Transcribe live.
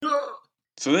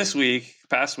So this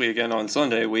past weekend on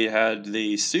Sunday, we had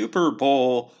the Super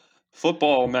Bowl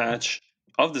football match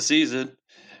of the season.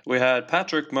 We had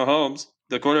Patrick Mahomes,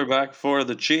 the quarterback for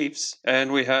the Chiefs,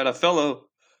 and we had a fellow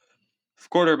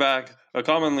quarterback, a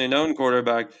commonly known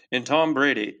quarterback in Tom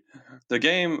Brady. The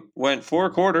game went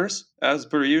 4 quarters, as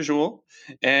per usual,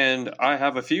 and I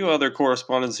have a few other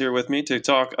correspondents here with me to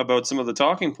talk about some of the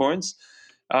talking points.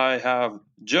 I have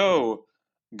Joe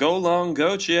Go Long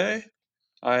Gautier.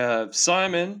 I have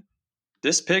Simon,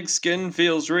 this pigskin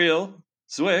feels real,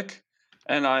 Zwick,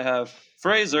 and I have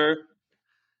Fraser,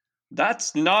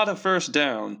 that's not a first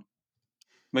down,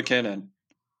 McKinnon.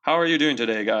 How are you doing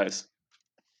today, guys?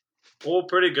 Oh,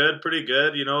 pretty good, pretty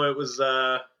good. It was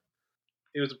a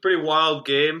pretty wild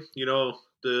game.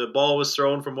 The ball was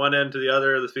thrown from one end to the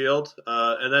other of the field,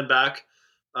 and then back.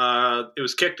 It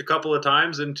was kicked a couple of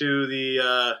times into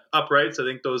the uprights. I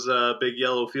think those big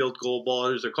yellow field goal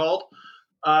ballers are called.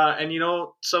 And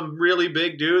some really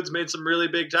big dudes made some really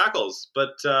big tackles.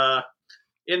 But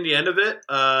in the end of it,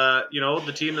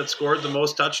 the team that scored the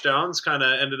most touchdowns kind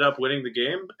of ended up winning the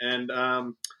game. And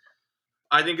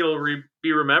I think it'll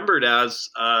be remembered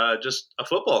as just a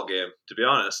football game, to be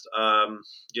honest.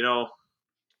 It's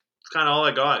kind of all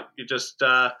I got.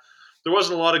 There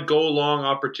wasn't a lot of go long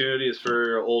opportunities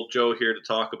for old Joe here to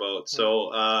talk about.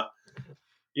 So,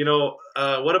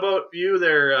 what about you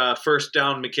there, first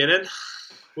down McKinnon?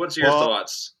 What's your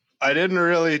thoughts? I didn't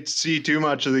really see too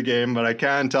much of the game, but I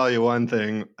can tell you one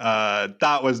thing.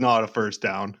 That was not a first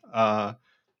down.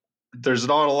 There's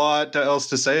not a lot else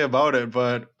to say about it,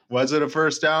 but was it a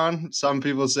first down? Some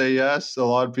people say yes. A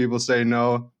lot of people say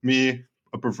no. Me,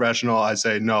 a professional, I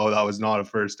say no, that was not a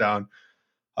first down.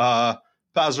 Pass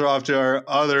it off to our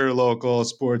other local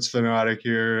sports fanatic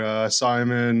here,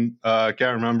 Simon. Can't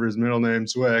remember his middle name,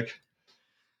 Zwick.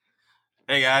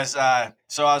 Hey guys,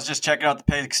 so I was just checking out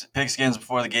the pigskins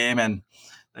before the game, and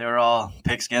they were all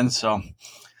pigskins, so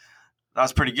that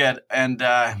was pretty good. And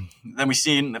then we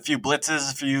seen a few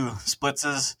blitzes, a few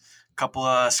splitzes, a couple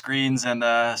of screens, and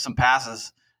some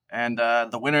passes. And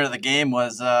the winner of the game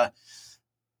was. And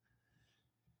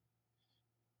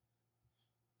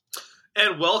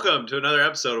welcome to another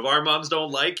episode of Our Moms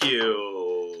Don't Like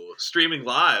You, streaming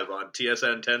live on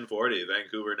TSN 1040,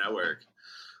 Vancouver Network.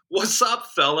 What's up,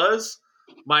 fellas?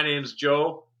 My name's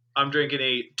Joe. I'm drinking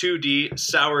a 2D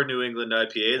sour New England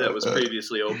IPA that was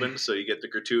previously opened, so you get the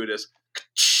gratuitous.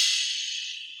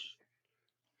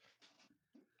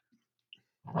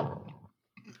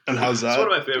 And how's that? It's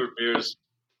one of my favorite beers.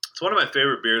 It's one of my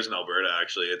favorite beers in Alberta,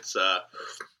 actually. It's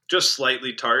just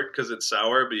slightly tart because it's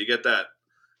sour, but you get that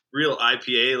real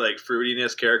IPA like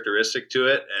fruitiness characteristic to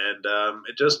it, and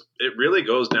it really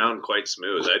goes down quite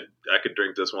smooth. I could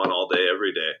drink this one all day,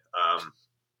 every day.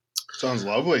 Sounds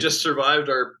lovely.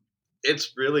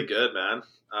 It's really good, man.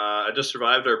 I just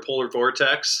survived our polar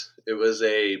vortex. It was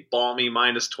a balmy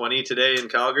 -20 today in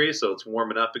Calgary, so it's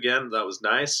warming up again. That was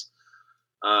nice.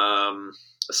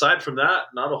 Aside from that,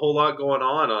 not a whole lot going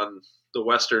on the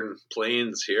Western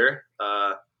Plains here.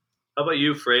 How about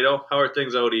you, Fredo? How are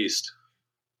things out east?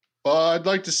 Well, I'd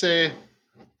like to say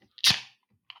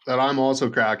that I'm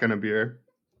also cracking a beer,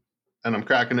 and I'm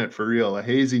cracking it for real. A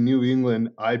hazy New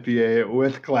England IPA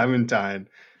with Clementine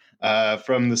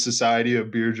from the Society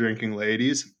of Beer Drinking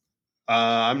Ladies.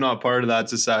 I'm not part of that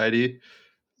society,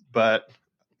 but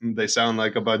they sound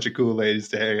like a bunch of cool ladies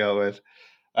to hang out with.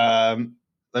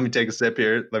 Let me take a sip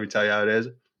here. Let me tell you how it is.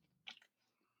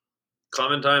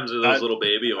 Clementines are those little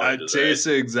baby oranges. It tastes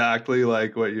exactly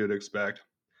like what you'd expect.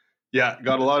 Yeah,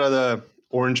 got a lot of the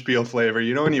orange peel flavor.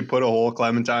 You know when you put a whole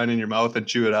clementine in your mouth and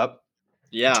chew it up?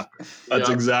 Yeah. That's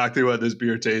exactly what this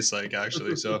beer tastes like,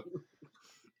 actually. So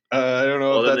I don't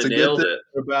know if that's a good thing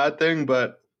or a bad thing,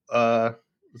 but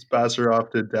let's pass her off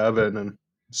to Devin and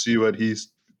see what he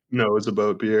knows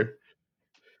about beer.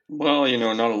 Well,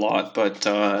 not a lot, but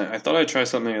I thought I'd try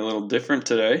something a little different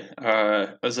today.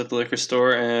 I was at the liquor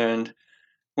store, and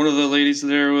one of the ladies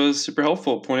there was super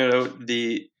helpful, pointed out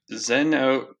the Zen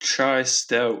Out Chai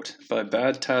Stout by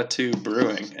Bad Tattoo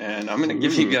Brewing, and I'm going to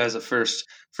give you guys a first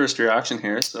reaction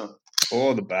here. So,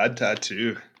 the Bad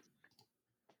Tattoo.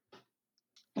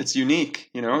 It's unique,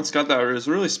 It's got that. It's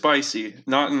really spicy,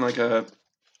 not in like a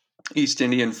East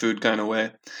Indian food kind of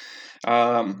way.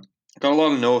 Got a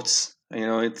lot of notes.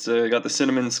 It's got the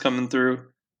cinnamons coming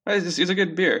through. It's a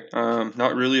good beer.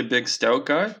 Not really a big stout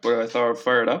guy, but I thought I'd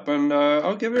fire it up, and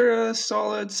I'll give it a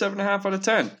solid 7.5 out of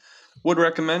 10. Would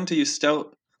recommend to you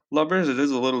stout lovers. It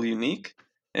is a little unique.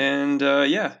 And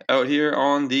out here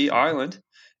on the island,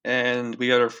 and we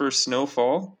got our first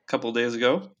snowfall a couple days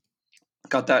ago.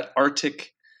 Got that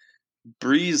Arctic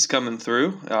breeze coming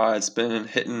through. It's been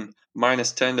hitting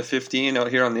minus 10 to 15 out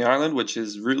here on the island, which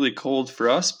is really cold for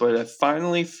us, but I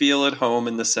finally feel at home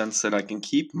in the sense that I can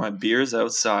keep my beers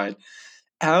outside.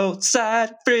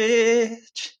 Outside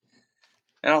fridge.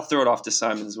 And I'll throw it off to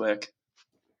Simon Zwick.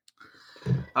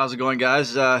 How's it going,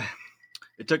 guys?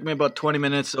 It took me about 20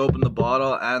 minutes to open the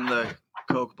bottle and the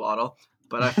Coke bottle,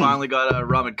 but I finally got a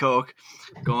rum and Coke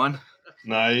going.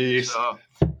 Nice. So,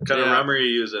 What kind of rum are you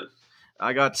using?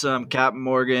 I got some Captain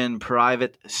Morgan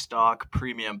Private Stock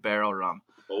Premium Barrel Rum.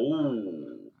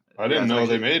 Oh, I didn't it's know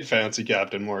actually- they made fancy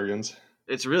Captain Morgans.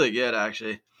 It's really good,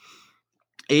 actually.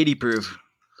 80 proof.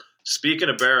 speaking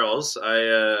of barrels,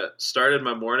 I started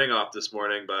my morning off this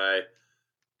morning by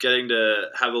getting to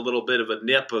have a little bit of a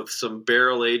nip of some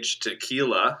barrel-aged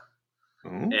tequila. Oh.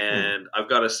 And I've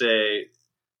got to say,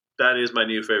 that is my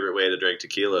new favorite way to drink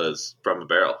tequila is from a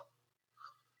barrel.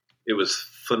 It was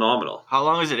phenomenal. How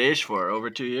long is it aged for? Over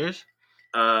 2 years?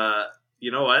 You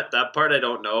know what? That part I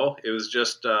don't know. It was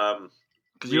just Because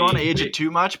you don't want to age it too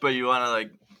much, but you want to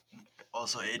like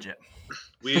also age it.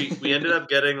 we ended up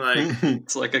getting like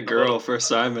It's like a girl for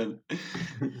Simon.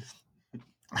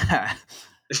 yeah.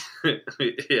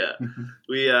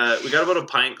 We got about a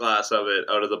pint glass of it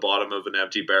out of the bottom of an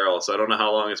empty barrel, so I don't know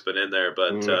how long it's been in there,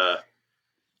 but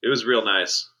it was real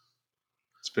nice.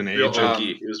 It's been Real aged.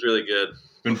 oaky. It was really good.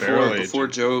 Been barrel aged.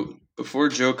 Before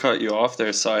Joe cut you off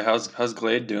there, Si, how's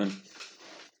Glade doing?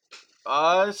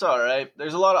 It's all right.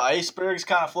 There's a lot of icebergs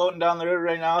kind of floating down the river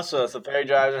right now, so the ferry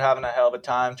drivers are having a hell of a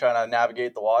time trying to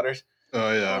navigate the waters.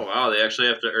 Oh yeah. Oh wow, they actually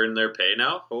have to earn their pay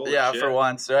now? Holy Yeah, shit. for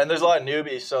once. And there's a lot of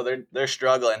newbies, so they're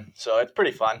struggling. So it's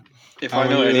pretty fun. If How I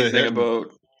know many are they anything hitting?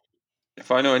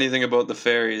 about the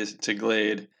ferries to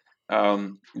Glade,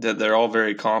 that they're all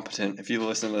very competent. If you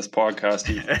listen to this podcast,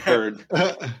 you've heard.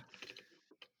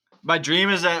 My dream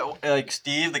is that like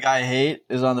Steve, the guy I hate,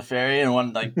 is on the ferry and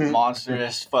one like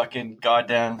monstrous fucking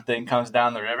goddamn thing comes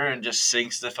down the river and just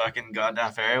sinks the fucking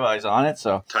goddamn ferry while he's on it.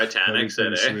 So Titanic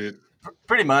said, eh? Sweet.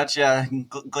 pretty much, yeah.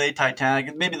 Glade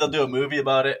Titanic. Maybe they'll do a movie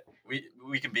about it.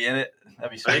 We can be in it. That'd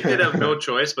be I sweet. think they'd have no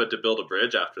choice but to build a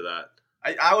bridge after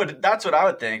that. I would. That's what I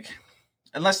would think.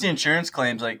 Unless the insurance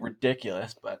claims like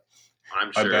ridiculous, but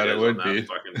I'm I sure bet it it is would on that be.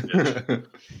 fucking bridge.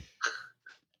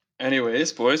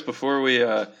 Anyways, boys, before we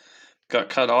got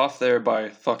cut off there by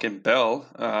fucking Bell,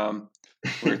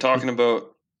 we were talking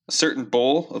about a certain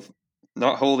bowl of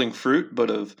not holding fruit, but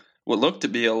of what looked to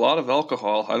be a lot of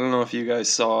alcohol. I don't know if you guys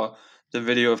saw the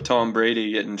video of Tom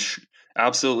Brady getting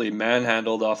absolutely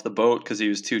manhandled off the boat because he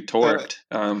was too torqued.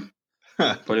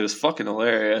 But it was fucking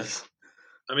hilarious.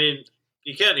 I mean,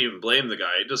 you can't even blame the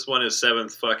guy. He just won his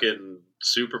 7th fucking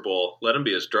Super Bowl. Let him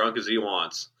be as drunk as he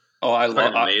wants. Oh, I It's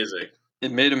love fucking amazing.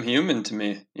 it. Made him human to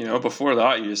me. You know, before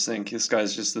that, you just think this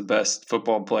guy's just the best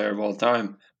football player of all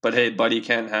time. But hey, buddy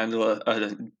can't handle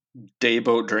a day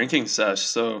boat drinking sesh,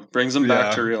 so brings him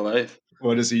back Yeah. to real life.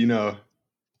 What does he know?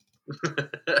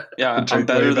 Yeah, I'm Drink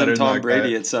better way than better Tom than that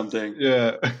Brady guy. at something.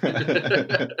 Yeah.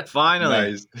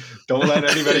 finally. Nice. Don't let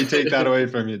anybody take that away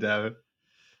from you, David.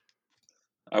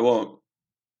 I won't.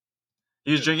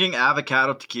 He was drinking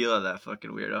avocado tequila. That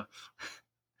fucking weirdo.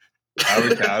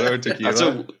 Avocado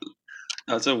tequila.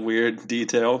 That's a weird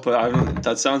detail, but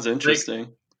that sounds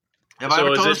interesting. Have So I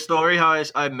ever is told a it- story how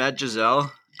I met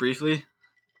Giselle briefly?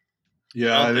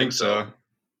 Yeah, I I don't think think so.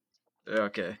 Yeah,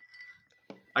 okay.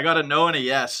 I got a no and a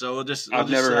yes, so we'll just. I've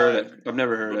never heard it. I've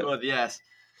never heard We'll go it. with yes.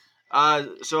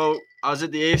 So I was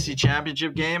at the AFC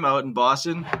Championship game out in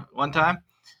Boston one time,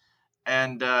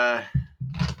 and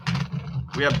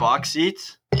we had box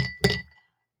seats.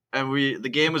 And the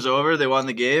game was over. They won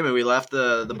the game, and we left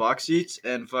the box seats.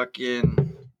 And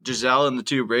fucking Giselle and the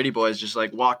two Brady boys just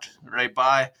like walked right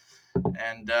by,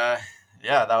 and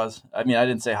yeah, that was. I mean, I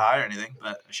didn't say hi or anything,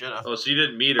 but I should have. Oh, so you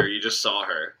didn't meet her. You just saw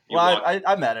her. You Well, walked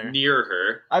I met her. near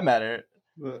her. I met her.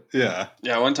 Yeah.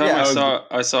 Yeah, one time Yeah.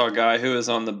 I saw a guy who was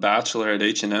on The Bachelor at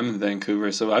H&M in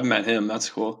Vancouver, so I've met him. That's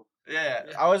cool. Yeah,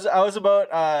 I was about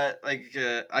like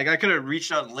I could have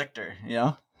reached out and licked her, you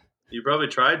know. You probably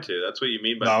tried to. That's what you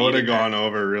mean by That would have meeting her. gone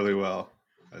over really well,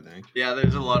 I think. Yeah,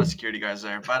 there's a lot of security guards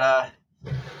there, but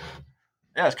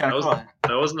yeah, it's kind of cool.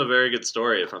 That wasn't a very good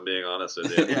story, if I'm being honest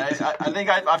with you. Yeah, I think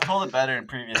I've told it better in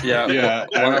previous. Yeah. Yeah,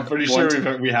 I'm pretty one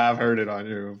sure we have heard it on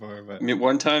here before, but I mean,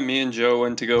 one time, me and Joe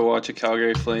went to go watch a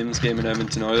Calgary Flames game and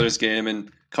Edmonton Oilers game,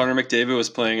 and Connor McDavid was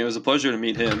playing. It was a pleasure to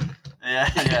meet him.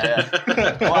 Yeah.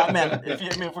 Well, I mean,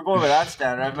 if we're going by that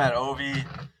standard, I've met Ovi.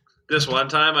 This one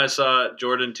time I saw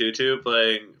Jordan Tutu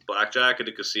playing blackjack at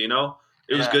a casino.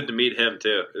 It was Yeah. good to meet him,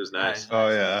 too. It was nice. oh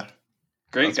yeah,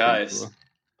 Great That's pretty guys. cool.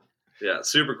 Yeah,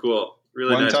 super cool.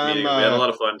 Really One nice time, meeting. We had a lot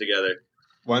of fun together.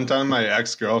 One time, my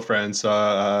ex-girlfriend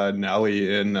saw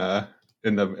Nelly in the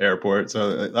airport,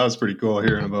 so that was pretty cool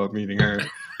hearing about meeting her.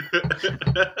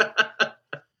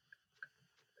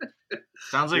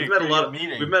 Sounds like We've a met a pretty lot good of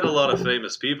meeting. we've met a lot of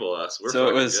famous people. Us. We're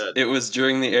So fucking good. it was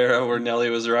during the era where Nelly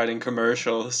was riding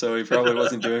commercial, so he probably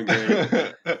wasn't doing great.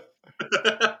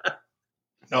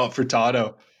 No,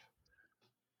 Furtado.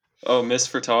 Oh, Miss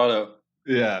Furtado.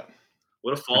 Yeah,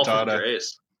 What a fall from Frittata.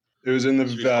 grace. it was in the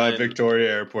Should we find-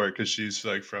 Victoria airport because she's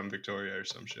like from Victoria or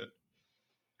some shit.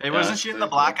 Hey, Yeah, wasn't she in the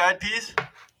Black Eyed Peas?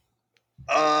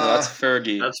 No, that's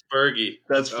Fergie. That's Fergie.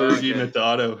 That's Oh, Fergie okay.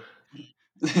 Natato.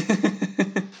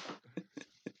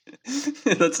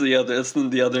 That's the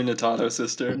other Natato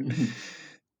sister.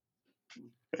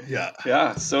 Yeah.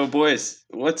 Yeah. So, boys,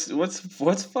 what's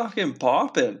fucking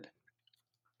popping?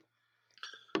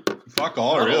 Fuck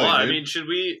all, Not a really. lot. I Dude. mean, should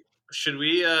we?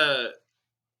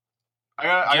 I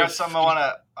got Give- something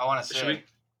I wanna say. Should we?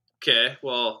 Okay.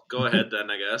 Well, go ahead then.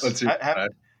 I guess. Let's see.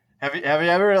 Have you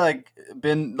ever like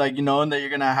been like knowing that you're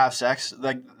gonna have sex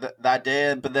like that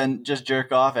day, but then just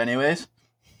jerk off anyways?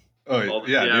 Oh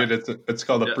yeah, dude, it's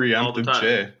called a Yeah, all the preemptive time.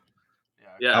 J.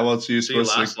 Yeah. How else are you So you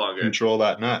supposed last to longer. control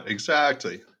that nut?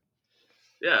 Exactly.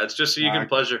 Yeah. It's just so you can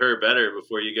pleasure her better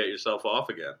before you get yourself off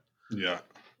again. Yeah,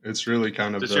 it's really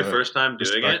kind of Is this your first time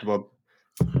doing it? respectable.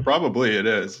 Probably it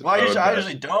is. Well, I would I bet.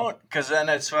 usually don't, because then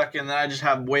it's fucking. Then I just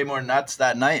have way more nuts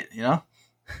that night, you know.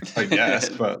 I guess,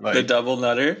 but The like double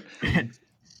nutter.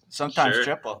 Sometimes Sure.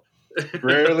 triple.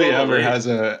 rarely ever Holy. has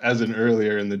an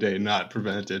earlier in the day nut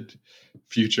prevented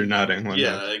future nutting when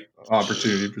Yeah. the Like,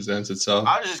 opportunity presents itself.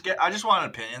 I just wanted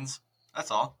opinions. That's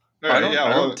all. All right, I yeah,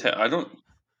 well,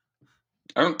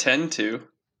 don't tend to.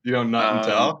 you don't nut and um,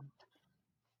 tell.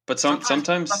 But it just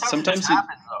sometimes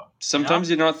happens, though. sometimes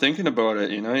you're not thinking about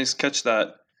it. You know, you just catch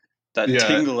that Yeah.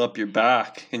 tingle up your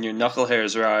back, and your knuckle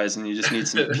hairs rise, and you just need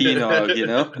some pee-nog. You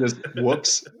know. Just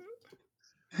whoops.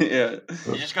 Yeah.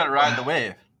 You just gotta ride the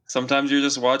wave. Sometimes you're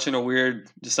just watching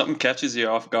just something catches you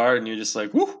off guard, and you're just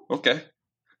like, "Whoo, okay,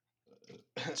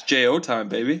 it's JO time,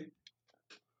 baby."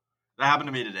 That happened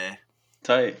to me today.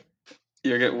 Tight.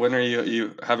 When are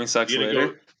you having sex you gonna later?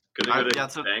 go to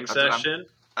That's what- bang that's what I'm- session?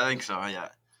 I think so. Yeah.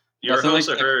 Your Nothing house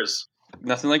like or hers?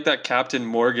 Nothing like that Captain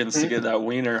Morgan's to get that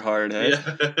wiener hard, hey?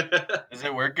 Yeah. Does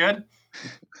it work good?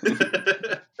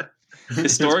 Historically,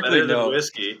 It's better than no.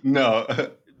 whiskey. No.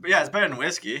 But yeah, it's better than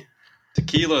whiskey.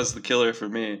 Tequila's the killer for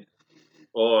me.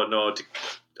 Oh no,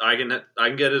 I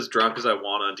can get as drunk as I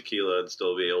want on tequila and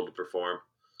still be able to perform.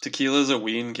 Tequila's a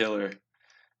ween killer.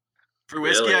 For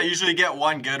whiskey, Really? I usually get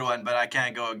one good one, but I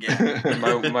can't go again.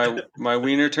 My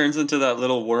wiener turns into that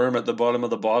little worm at the bottom of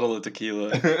the bottle of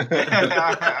tequila.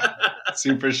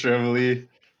 Super shrivelly.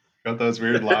 Got those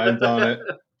weird lines on it.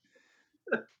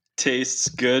 Tastes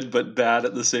good but bad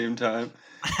at the same time.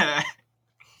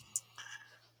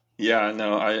 Yeah,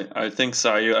 no, I think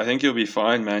so. I think you'll be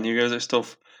fine, man. You guys are still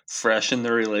fresh in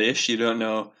the relation. You don't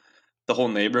know the whole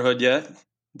neighborhood yet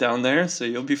down there, so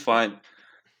you'll be fine.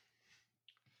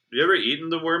 You ever eaten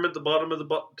the worm at the bottom of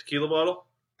the tequila bottle?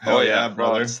 Hell yeah,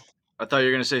 brother. it's- I thought you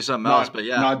were gonna say something else, but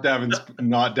yeah. Not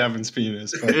Devin's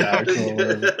penis, but the actual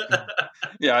worm.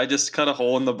 Yeah, I just cut a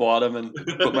hole in the bottom and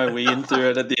put my ween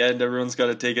through it. At the end, everyone's got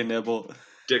to take a nibble.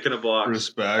 Dick in a box.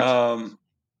 Respect. I'd I was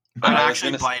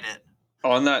actually gonna- bite it.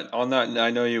 On that,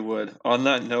 I know you would. On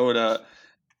that note,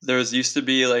 there used to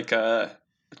be like a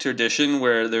tradition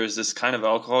where there was this kind of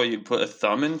alcohol you'd put a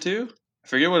thumb into. I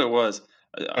forget what it was.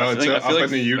 I it's feel up in the I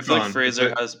feel Yukon. like Fraser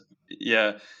It's has.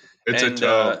 Yeah, it's and, a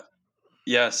toe.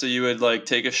 yeah, so you would like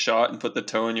take a shot and put the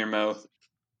toe in your mouth.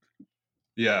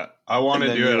 Yeah, I want to and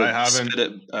then do you it. would I haven't.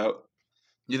 spit it out.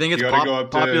 You think it's You gotta go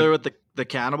up to- popular with the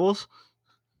cannibals?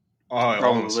 Oh, almost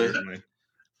Probably. certainly.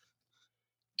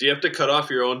 Do you have to cut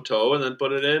off your own toe and then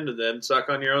put it in and then suck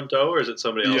on your own toe, or is it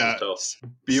somebody else's Yeah. toe?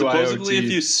 Supposedly, if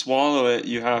BYOT. you swallow it,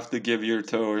 you have to give your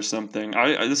toe or something.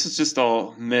 This is just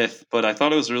all myth, but I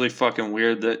thought it was really fucking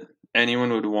weird that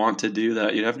anyone would want to do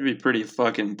that. You'd have to be pretty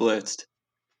fucking blitzed.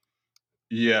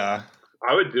 Yeah,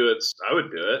 I would do it. I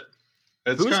would do it.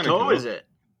 it's Whose kind toe of cool. is it?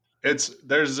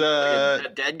 There's Like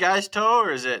a dead guy's toe,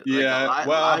 or is it yeah, like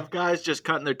well- live guys just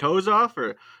cutting their toes off?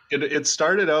 Or it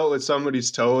started out with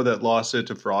somebody's toe that lost it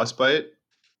to frostbite,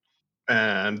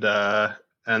 and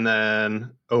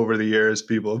then over the years,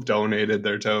 people have donated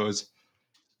their toes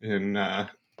in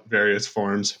various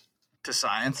forms to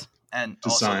science and to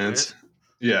also science. good.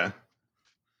 Yeah,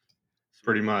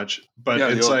 pretty much. But Yeah,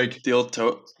 it's the old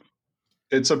toe.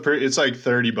 it's like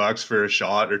 $30 for a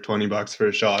shot or $20 for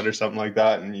a shot or something like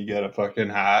that, and you get a fucking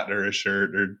hat or a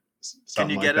shirt or Can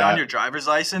something you like get it that. on your driver's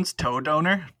license? Toe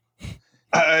donor.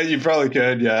 You probably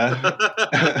could,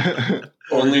 yeah.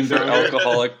 Only for Organ donor.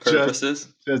 alcoholic purposes.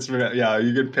 Just for, yeah,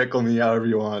 you can pickle me however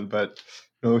you want, but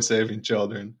no saving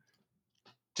children.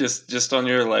 Just on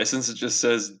your license, it just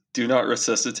says, "Do not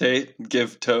resuscitate.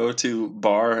 Give toe to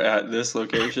bar at this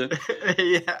location."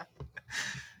 Yeah.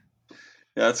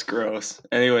 That's gross.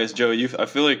 Anyways, Joe, I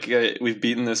feel like we've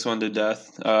beaten this one to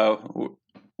death.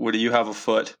 What do you have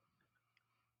afoot?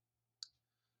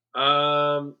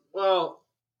 Well,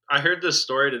 I heard this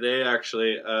story today.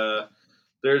 Actually,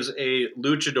 there's a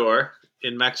luchador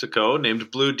in Mexico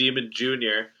named Blue Demon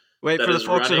Jr. Wait, that for the is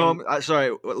folks running- at home, sorry,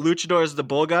 Luchador is the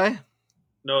bull guy?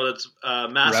 No, that's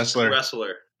masked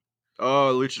wrestler.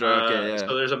 Oh, Luchador, okay, yeah.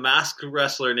 So there's a masked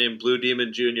wrestler named Blue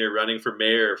Demon Jr. running for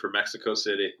mayor for Mexico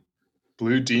City.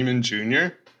 Blue Demon Jr.?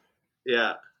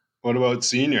 Yeah. What about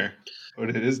Senior?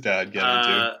 What did his dad get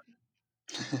into?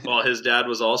 Well, his dad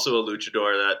was also a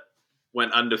luchador that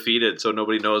went undefeated, so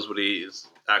nobody knows what he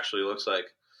actually looks like.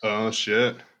 Oh,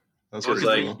 shit. That's It's pretty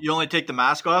like- cool. You only take the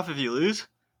mask off if you lose?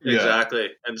 Yeah. Exactly.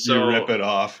 And so You rip it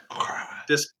off.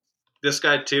 this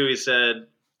guy too, he said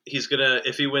he's gonna,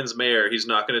 if he wins mayor, he's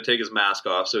not gonna take his mask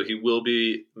off, so he will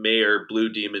be Mayor Blue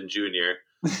Demon Jr.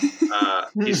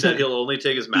 He said he'll only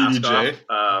take his mask BDJ.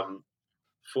 off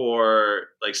for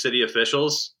like city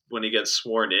officials when he gets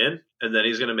sworn in, and then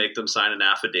he's gonna make them sign an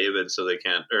affidavit so they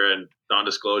can't, or a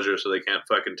non-disclosure so they can't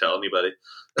fucking tell anybody.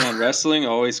 Man, wrestling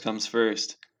always comes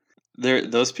first.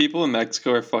 Those people in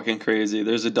Mexico are fucking crazy.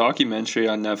 There's a documentary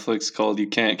on Netflix called "You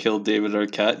Can't Kill David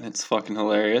Arquette," and it's fucking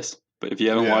hilarious. But if you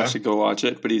haven't Yeah. watched it, go watch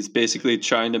it. But he's basically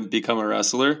trying to become a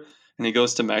wrestler, and he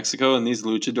goes to Mexico, and these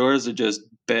luchadors are just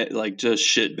just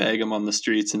shit bag him on the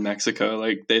streets in Mexico.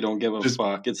 Like they don't give a Just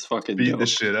fuck. It's fucking Beat dope. the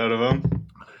shit out of him.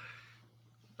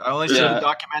 I only saw Yeah. the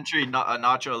documentary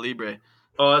Nacho Libre.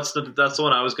 Oh, that's the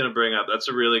one I was gonna bring up. That's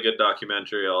a really good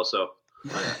documentary. Also,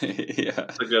 Yeah,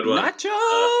 it's a good one.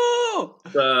 Nacho.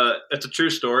 It's a true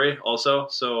story. Also,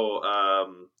 so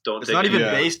don't. It's take not it- even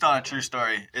Yeah. based on a true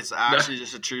story. It's actually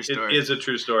just a true It story. is a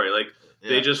true story. Like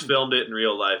they Yeah. just filmed it in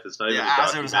real life. It's not even a Yeah,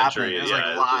 as it was happening. documentary. It was Yeah, like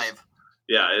it's live. just-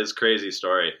 yeah, it's a crazy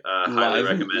story. Highly Live?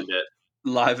 recommend it.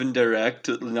 Live and direct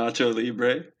Nacho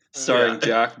Libre, starring Yeah.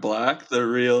 Jack Black, the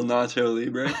real Nacho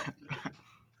Libre.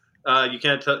 You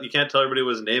can't tell everybody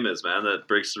what his name is, man. That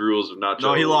breaks the rules of Nacho.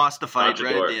 No, he lost the fight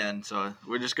right Luchador. at the end, so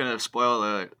we're just gonna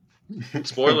spoil it.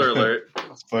 Spoiler alert.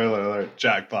 Spoiler alert.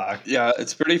 Jack Black. Yeah,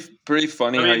 it's pretty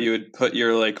funny I how mean- you would put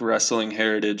your like wrestling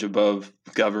heritage above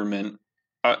government.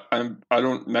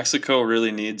 Mexico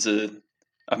really needs a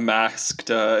masked.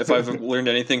 If I've learned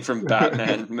anything from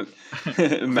Batman,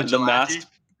 the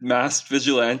masked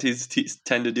vigilantes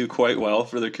tend to do quite well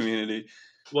for their community.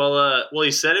 Well,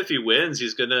 he said if he wins,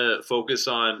 he's going to focus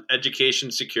on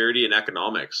education, security, and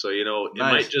economics. So it Nice.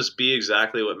 might just be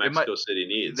exactly what They might- Mexico City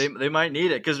needs. They might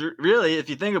need it because really, if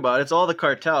you think about it, it's all the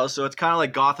cartels. So it's kind of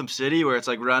like Gotham City, where it's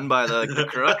like run by the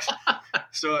crooks.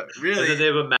 So And then really, they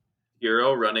have a masked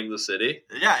hero running the city.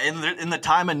 yeah, in the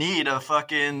time of need, a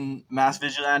fucking mass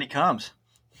vigilante comes.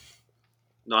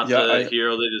 Not Yeah, the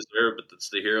hero they deserve, but that's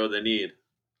the hero they need.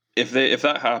 If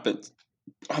that happens,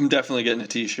 I'm definitely getting a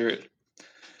T-shirt.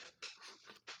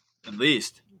 At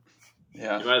least.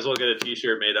 Yeah, You might as well get a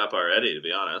T-shirt made up already, to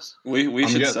be honest. we I'm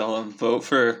should getting- sell them. Vote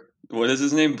for what is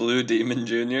his name? Blue Demon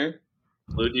Jr.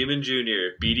 Blue Demon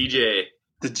Jr., BDJ.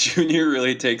 The junior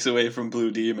really takes away from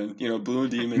Blue Demon. Blue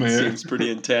Demon Man. seems pretty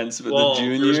intense, but Well, the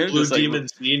there's junior, Blue just like Demon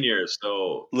Senior,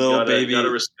 so Little you baby. gotta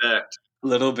respect.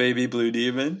 little baby Blue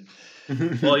Demon.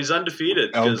 Well, he's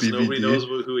undefeated because nobody LBBD. knows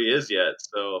who he is yet.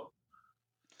 So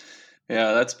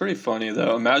Yeah, that's pretty funny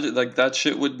though. Imagine like that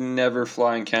shit would never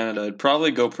fly in Canada. It'd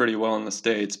probably go pretty well in the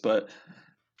States, but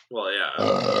well, yeah,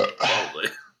 Uh, probably.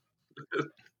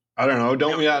 I don't know.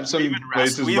 Don't we have some Even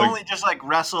places wrestle. We like only just like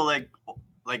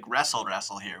wrestle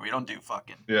wrestle here. We don't do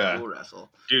fucking yeah? cool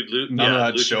wrestle. Dude, None of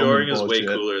that luchadoring showman is way bullshit.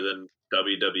 cooler than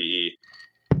WWE.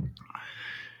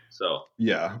 So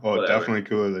Yeah. Oh, Whatever. definitely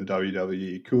cooler than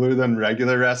WWE. Cooler than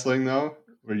regular wrestling though,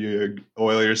 where you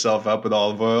oil yourself up with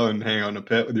olive oil and hang on a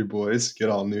pit with your boys, get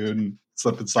all nude and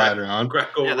slip and slide around.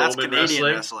 Greco-Roman Yeah, that's Canadian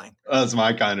wrestling. wrestling. That's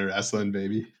my kind of wrestling,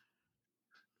 baby.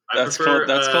 that's prefer,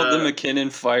 called the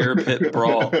McKinnon Fire Pit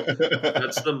Brawl.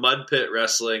 That's the mud pit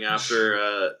wrestling after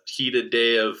a heated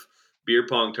day of beer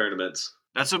pong tournaments.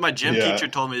 That's what my gym Yeah. teacher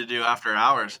told me to do after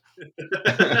hours.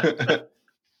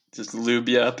 Just lube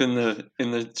you up in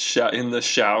the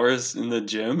showers in the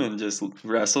gym and just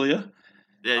wrestle you.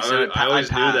 Yeah, he I, said I always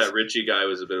knew passed. that Richie guy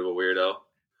was a bit of a weirdo.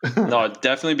 No, it'd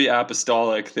definitely be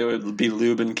apostolic. They would be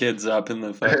lubing kids up in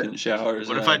the fucking showers.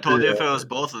 What if man. I told you if it was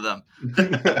both of them?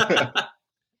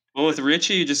 Well, with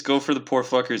Richie, you just go for the poor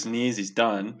fucker's knees. He's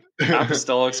done.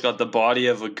 Apostolic's got the body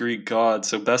of a Greek god,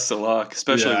 so best of luck,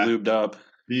 especially Yeah. lubed up.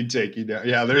 He'd take you down.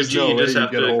 Yeah, there's Richie, no you way just you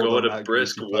have get to hold go on at a that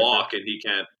brisk greasy fucker. walk, and he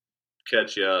can't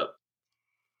catch you up.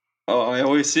 Oh, I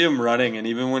always see him running, and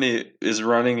even when he is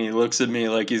running, he looks at me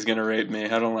like he's gonna rape me.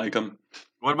 I don't like him.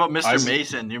 What about I Mr. s-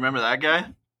 Mason? Do you remember that guy?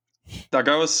 That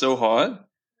guy was so hot.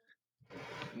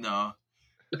 No.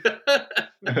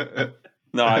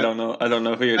 No, I don't know. I don't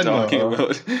know who you're I know. talking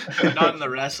about. Not in the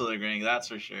wrestling ring, that's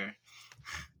for sure.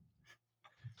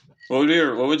 What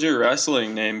would your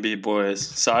wrestling name be, boys?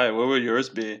 Sai, what would yours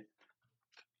be?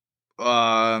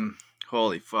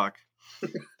 Holy fuck.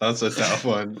 That's a tough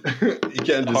one. You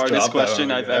can't just Hardest drop that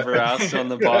question on a I've guy. ever asked on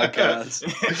the podcast.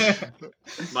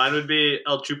 Mine would be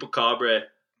El Chupacabra.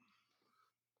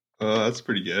 Oh, that's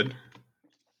pretty good.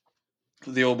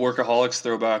 The old workaholics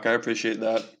throwback. I appreciate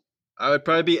that. I would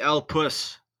probably be El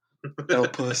Puss. El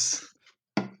Puss.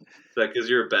 Is that because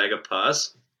you're a bag of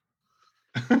pus?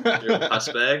 You're a pus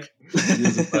bag?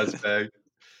 He's a pus bag.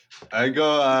 I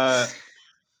go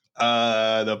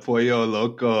the Pollo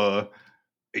Loco.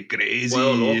 Crazy.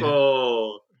 Well,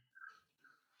 loco.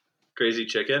 Crazy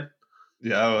chicken.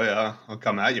 Yeah, oh yeah. I'll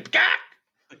come at you.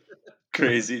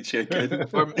 Crazy chicken.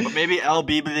 Or maybe El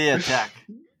Biblioteque.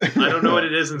 I don't know what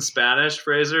it is in Spanish,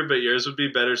 Fraser, but yours would be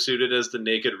better suited as the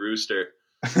naked rooster.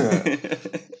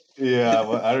 Yeah,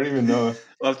 well, I don't even know.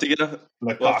 We'll have to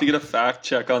get a fact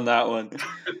check on that one.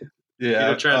 Yeah,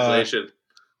 Need a translation.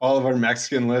 all of our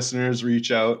Mexican listeners,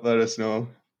 reach out. Let us know.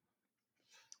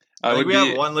 I think we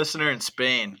have one listener in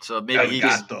Spain, so maybe El he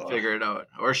can Gato. figure it out.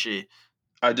 Or she.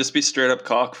 I'd just be straight up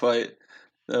cockfight.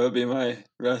 That would be my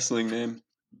wrestling name.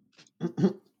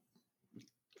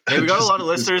 Hey, we got a Just- lot of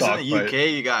just listeners in the cockfight. UK,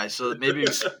 you guys, so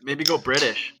maybe go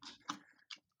British.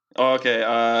 Oh,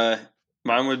 okay.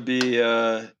 Mine would be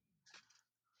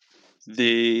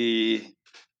the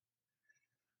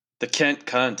Kent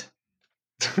cunt.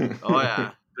 Oh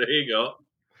yeah. There you go.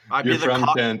 I'd You're be the from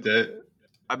Kent, eh?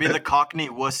 I'd be the Cockney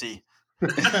wussy.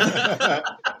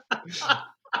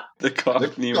 The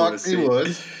Cockney Cockney wussy.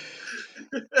 was.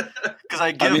 Because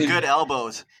I give mean- good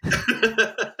elbows.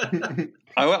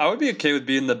 I would be okay with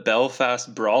being the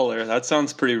Belfast Brawler. That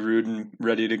sounds pretty rude and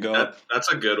ready to go. That's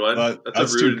a good one. That's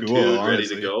That's a too rude and cool, dude ready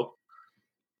honestly. to go.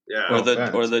 Yeah. Or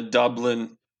offense.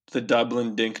 the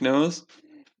Dublin dink nose.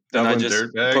 Then I Dublin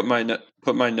just dirtbag.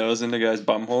 put my nose into guys'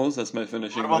 bum holes. That's my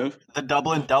finishing What about move. the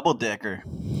Dublin double dicker?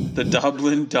 The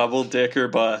Dublin double dicker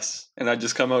bus, and I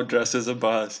just come out dressed as a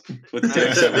bus with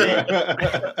dicks everywhere.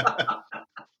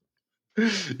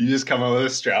 You just come out with a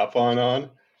strap on.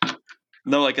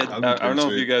 No, like That'd be I don't know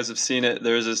pretty if you guys have seen it.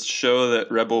 There's this show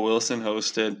that Rebel Wilson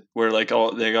hosted where like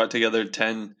they got together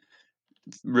 10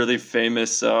 really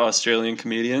famous Australian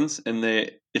comedians, and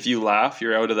if you laugh,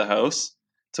 you're out of the house.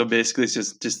 So basically, it's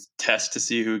just test to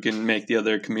see who can make the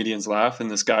other comedians laugh. And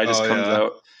this guy just comes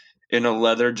out in a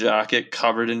leather jacket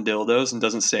covered in dildos and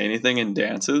doesn't say anything and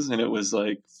dances, and it was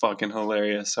like fucking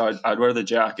hilarious. So I'd wear the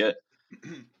jacket.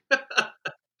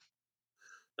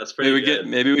 That's pretty good.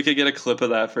 Maybe we could get a clip of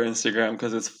that for Instagram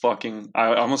because it's fucking.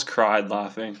 I almost cried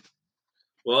laughing.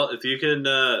 Well, if you can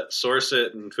source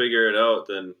it and figure it out,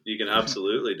 then you can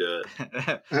absolutely do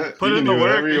it. Put You in can the do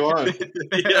whatever work. you want.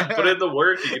 Yeah, put in the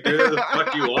work. You can do whatever the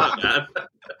fuck you want, man.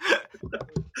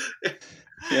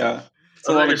 Yeah, it's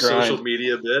I'm a not lot your of grind. social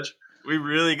media bitch. We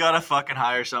really gotta fucking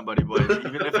hire somebody, boys.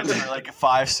 Even if it's for like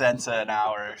 5 cents an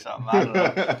hour or something. I don't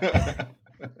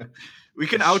know. We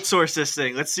can outsource this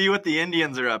thing. Let's see what the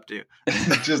Indians are up to.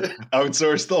 Just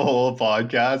outsource the whole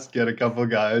podcast. Get a couple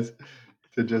guys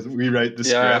to just rewrite the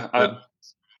Yeah, script.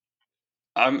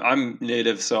 I'm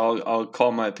native, so I'll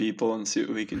call my people and see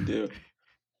what we can do.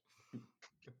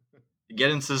 Get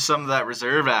into some of that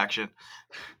reserve action.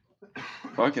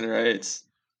 Fucking rights.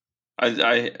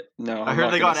 I no. I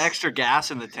heard they got extra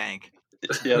gas in the tank.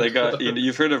 Yeah, they got.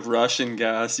 You've heard of Russian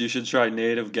gas? You should try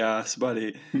native gas,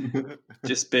 buddy.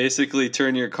 Just basically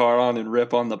turn your car on and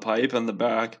rip on the pipe on the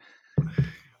back.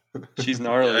 She's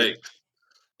gnarly.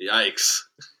 Yikes.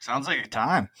 Sounds like a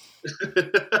time.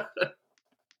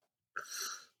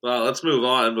 Well, let's move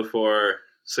on before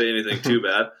say anything too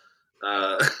bad.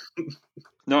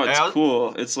 No, it's Hey,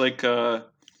 cool. It's like I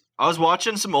was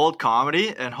watching some old comedy,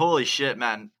 and holy shit,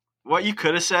 man. What you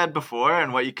could have said before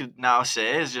and what you could now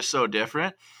say is just so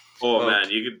different. Oh, man,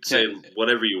 you could say yeah.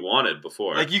 whatever you wanted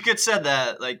before. Like, you could said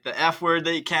that, like, the F word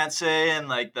that you can't say, and,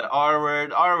 like, the R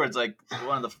word. R word's, like,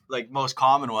 one of the, like, most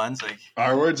common ones. Like,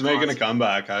 Our word's making a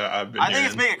comeback. I've been I think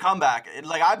it's hearing. making a comeback.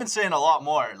 Like, I've been saying a lot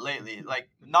more lately. Like,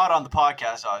 not on the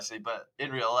podcast, obviously, but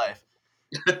in real life.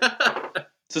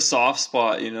 it's a soft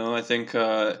spot, you know. I think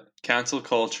cancel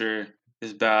culture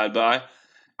is bad. But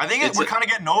I think It's we're a- kind of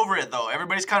getting over it though.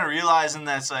 Everybody's kind of realizing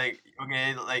that it's like,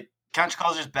 okay, like cancel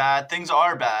culture is bad. Things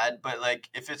are bad, but like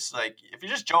if you're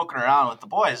just joking around with the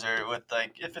boys or with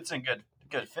like if it's in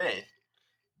good faith.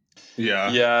 Yeah.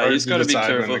 yeah, Hard you just to got to be decide when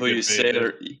careful the who good you faith say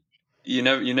is. it. You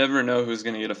never know who's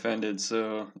gonna get offended,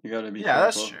 so you got to be Yeah, careful.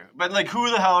 that's true. But like,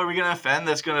 who the hell are we gonna offend?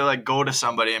 That's gonna like go to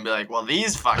somebody and be like, "Well,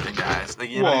 these fucking guys."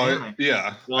 Like, you know what I mean?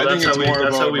 Yeah. Well, I think it's more that's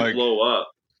about how we like, blow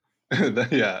up.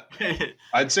 yeah. Like,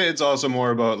 I'd say it's also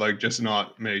more about like just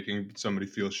not making somebody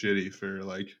feel shitty for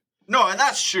like. no, and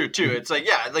that's true too. It's like,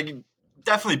 yeah, like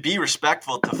definitely be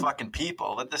respectful to fucking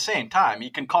people. But at the same time, you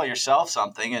can call yourself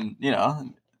something, and you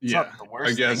know, it's Yeah, not the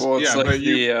worst I guess. thing. Well, it's Yeah, like but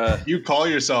the you call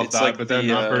yourself it's that, like but then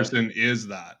the, that person is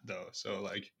that though. So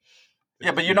like.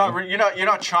 Yeah, but you you're know?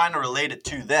 not trying to relate it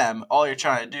to them. All you're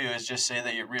trying to do is just say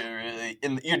that you're really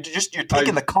you're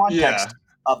taking the context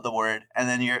of the word and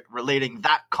then you're relating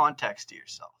that context to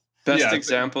yourself. best Yeah,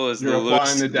 example is the You're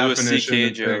applying Louis the definition C.K.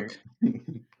 to joke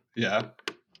thing. Yeah.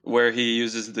 where he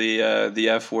uses the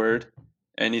F word,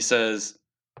 and he says,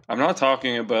 "I'm not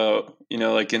talking about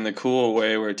like in the cool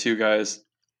way where two guys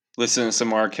listen to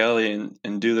some R. Kelly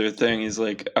and do their thing." He's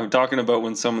like, "I'm talking about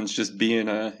when someone's just being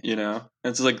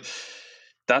It's like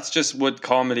that's just what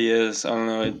comedy is. I don't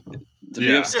know. To be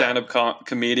Yeah. a stand-up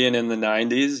comedian in the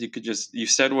 '90s, you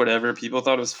said whatever. People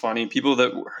thought it was funny. People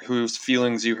whose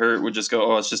feelings you hurt would just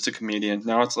go, "Oh, it's just a comedian."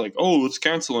 Now it's like, "Oh, let's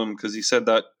cancel him because he said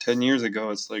that 10 years ago."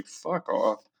 It's like, fuck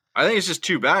off. I think it's just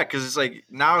too bad because it's like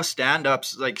now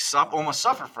stand-ups like almost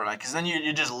suffer from it because then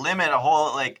you just limit a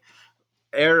whole like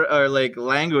air or like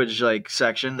language like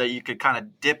section that you could kind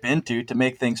of dip into to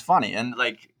make things funny and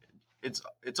like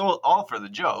it's all for the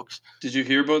jokes. Did you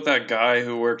hear about that guy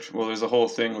who worked? Well, there's a whole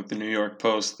thing with the New York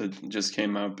Post that just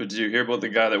came out. But did you hear about the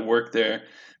guy that worked there?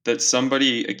 That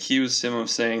somebody accused him of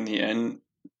saying the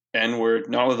N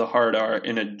word, not with a hard R,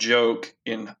 in a joke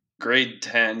in grade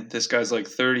 10. This guy's like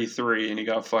 33, and he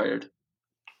got fired.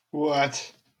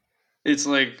 What? It's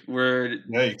like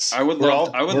Yikes! I would We're love.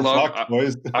 all- I would we're love. fucked,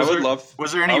 boys. I would love.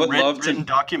 Was there I any would love to- written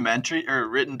documentary or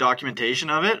written documentation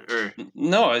of it or?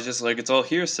 No, it's just like it's all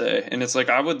hearsay, and it's like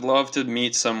I would love to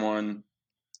meet someone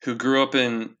who grew up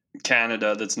in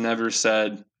Canada that's never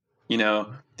said,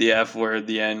 the F word,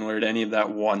 the N word, any of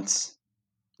that once.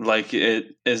 Like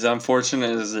it, as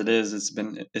unfortunate as it is, it's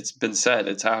been said,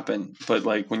 it's happened. But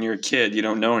like when you're a kid, you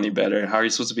don't know any better. How are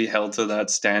you supposed to be held to that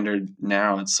standard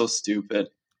now? It's so stupid.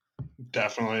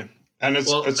 Definitely, and it's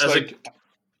Well, it's as like,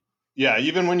 yeah,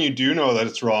 even when you do know that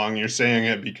it's wrong, you're saying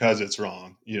it because it's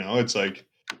wrong. It's like,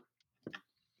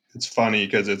 it's funny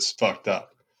because it's fucked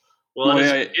up. Well, Well,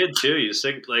 as yeah, a kid too, you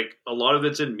sing like a lot of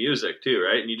it's in music too,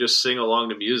 right? And you just sing along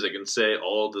to music and say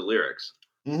all the lyrics,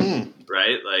 Mm-hmm.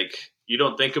 right? Like you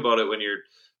don't think about it when you're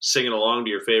singing along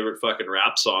to your favorite fucking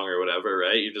rap song or whatever,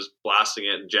 right? You're just blasting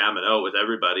it and jamming out with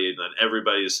everybody, and then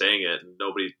everybody is saying it, and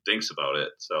nobody thinks about it.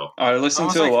 So I listened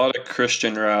Almost to like- a lot of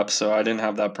Christian rap, so I didn't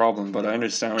have that problem. But I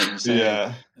understand what you're saying.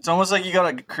 Yeah, It's almost like you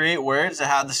gotta create words that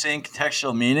have the same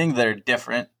contextual meaning that are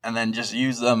different, and then just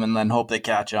use them, and then hope they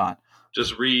catch on.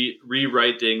 just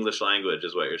rewrite the English language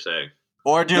is what you're saying.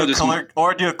 Or do No, a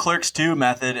just- Clerks 2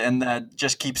 method, and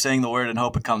just keep saying the word and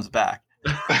hope it comes back.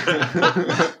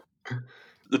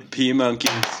 The P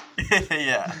monkeys.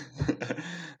 Yeah.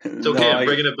 It's okay, I'm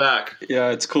bringing it back. Yeah,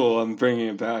 it's cool. I'm bringing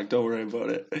it back. Don't worry about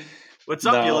it. What's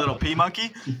up, you No. little pea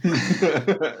monkey?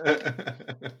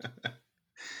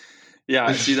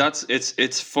 Yeah, see,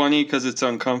 it's funny because it's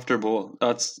uncomfortable.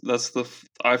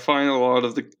 I find a lot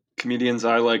of the comedians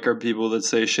I like are people that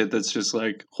say shit that's just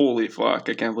like, holy fuck,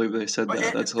 I can't believe they said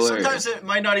that. That's hilarious. Sometimes it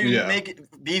might not even Yeah.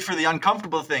 be for the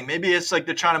uncomfortable thing. Maybe it's like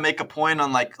they're trying to make a point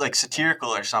on like satirical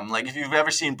or something. Like if you've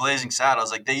ever seen Blazing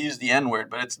Saddles, like they use the N word,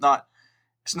 but it's not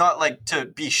like to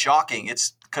be shocking.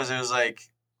 It's because it was like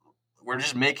we're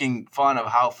just making fun of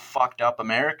how fucked up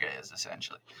America is,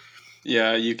 essentially.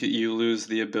 Yeah, you lose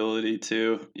the ability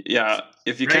to. Yeah,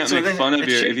 if you Right, can't so make then fun of it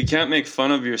your, should- if you can't make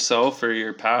fun of yourself or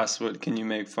your past, what can you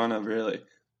make fun of, really?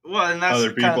 Well, and that's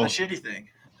Other kind of the people. shitty thing.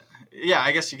 Yeah,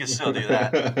 I guess you can still do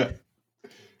that.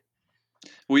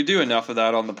 We do enough of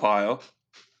that on the pile,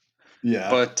 Yeah,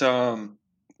 but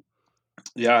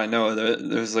yeah, I know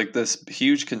there's like this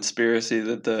huge conspiracy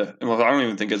that I don't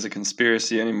even think it's a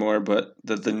conspiracy anymore, but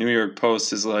that the New York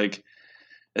Post is like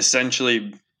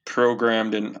essentially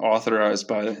programmed and authorized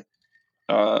by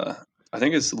I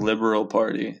think it's Liberal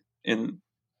Party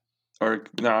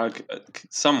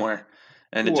somewhere,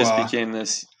 and it just Wow. became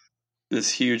this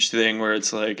huge thing where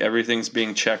it's like everything's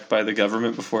being checked by the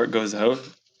government before it goes out.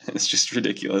 It's just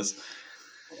ridiculous.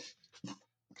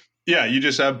 yeah. You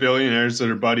just have billionaires that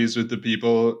are buddies with the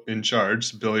people in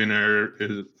charge. Billionaire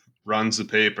is runs the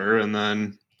paper, and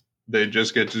then they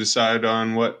just get to decide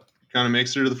on what kind of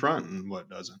makes it to the front and what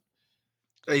doesn't.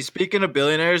 Hey, speaking of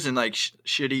billionaires and like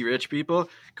shitty rich people,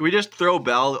 can we just throw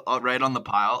Bell right on the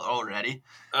pile already?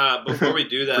 Before we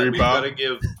do that,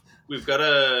 we've got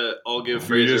to all give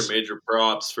Fraser major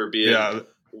props for being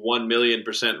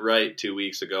 1,000,000% right 2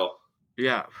 weeks ago.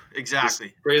 Yeah,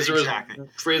 exactly. Fraser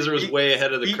was way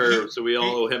ahead of the curve, so we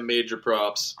all owe him major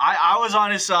props. I was on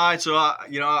his side, so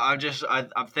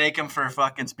I thank him for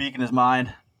fucking speaking his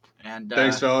mind. And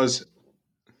thanks, fellas.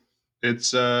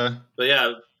 It's but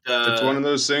yeah, it's one of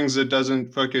those things that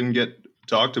doesn't fucking get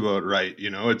talked about, right? You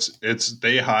know, it's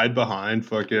they hide behind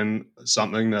fucking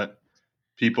something that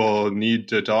people need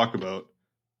to talk about.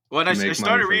 Well, I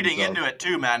started reading into it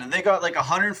too, man, and they got like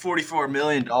 $144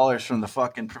 million from the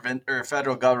fucking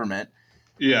federal government,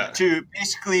 to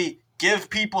basically give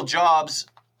people jobs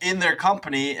in their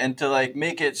company and to like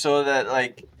make it so that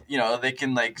like they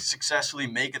can like successfully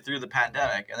make it through the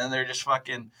pandemic, and then they're just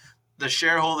fucking the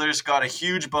shareholders got a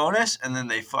huge bonus, and then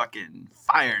they fucking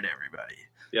fired everybody.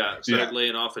 Yeah, started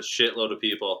laying off a shitload of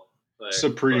people. Like,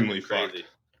 supremely crazy.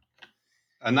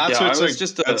 And that's I was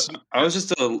just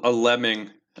a lemming.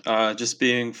 Just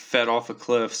being fed off a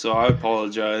cliff, so I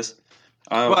apologize.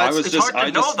 It's hard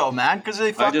to know though, man, because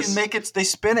they fucking make it, they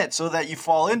spin it so that you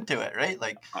fall into it, right?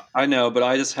 Like I know, but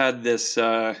I just had this.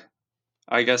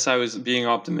 I guess I was being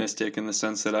optimistic in the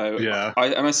sense that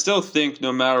I still think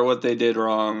no matter what they did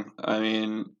wrong, I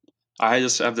mean, I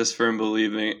just have this firm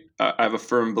I have a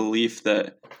firm belief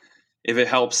that if it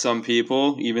helps some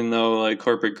people, even though like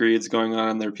corporate greed's going on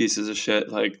and they're pieces of shit,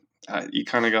 like. You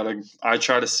kind of gotta. I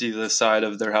try to see the side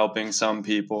of they're helping some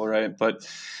people, right? But at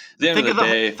the end of the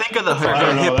day, think of the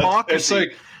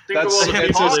hypocrisy. They just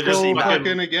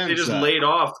laid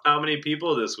off how many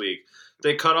people this week?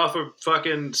 They cut off a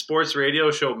fucking sports radio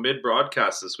show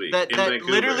mid-broadcast this week. That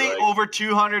literally over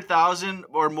 200,000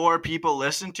 or more people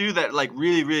listen to that, like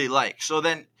really, really like. So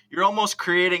then you're almost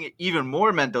creating even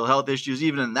more mental health issues,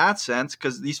 even in that sense,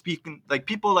 because these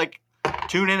people like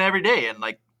tune in every day and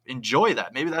like. Enjoy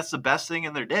that. Maybe that's the best thing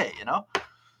in their day,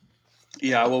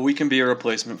 Yeah, well, we can be a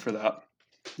replacement for that.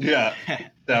 Yeah,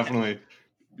 definitely.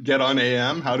 Get on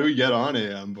AM. How do we get on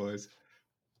AM, boys?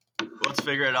 Let's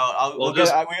figure it out.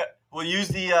 We'll use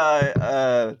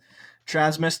the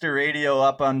transmitter radio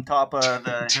up on top of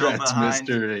the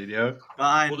transmitter radio.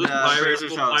 We'll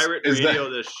just pirate radio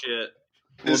this shit.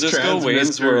 We'll just go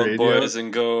Wayne's World, boys,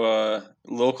 and go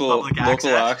local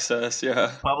access.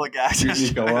 Yeah, public access.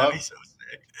 You go up.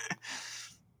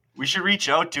 We should reach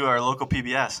out to our local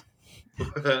PBS.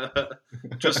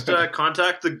 Just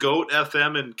contact the Goat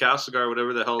FM in Castlegar,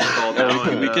 whatever the hell it's called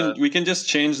now. We can just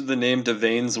change the name to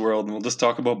Vane's World, and we'll just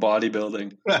talk about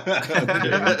bodybuilding.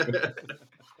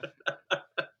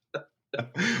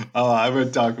 I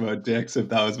would talk about dicks if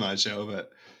that was my show, but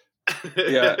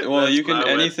yeah, well, you can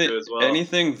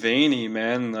anything veiny,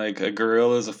 man. Like a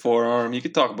gorilla's a forearm. You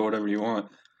can talk about whatever you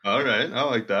want. All right, I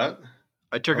like that.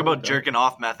 I talk about jerking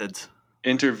off methods.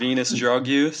 Intravenous drug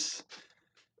use.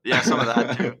 Yeah, some of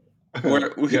that too.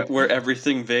 Where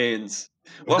everything veins.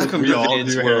 Welcome to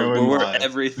Vane's World, where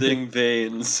everything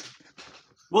veins.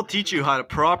 We'll teach you how to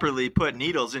properly put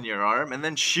needles in your arm and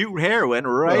then shoot heroin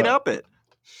right up it.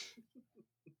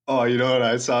 Oh, you know what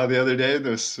I saw the other day? This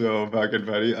was so fucking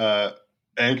funny.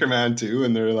 Anchorman 2,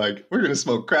 and they're like, we're going to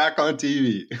smoke crack on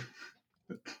TV.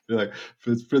 They're like,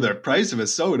 for the price of a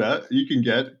soda, you can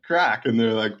get crack. And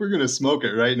they're like, we're going to smoke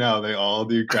it right now. They all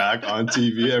do crack on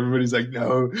TV. Everybody's like,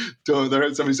 no, don't.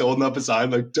 Somebody's holding up a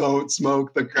sign like, don't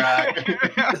smoke the crack.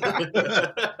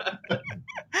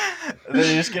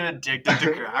 They just get addicted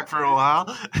to crack for a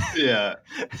while. Yeah.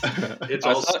 I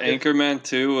thought Anchorman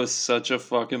 2 was such a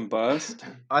fucking bust.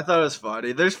 I thought it was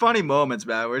funny. There's funny moments,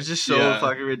 man, where it's just so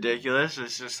fucking ridiculous.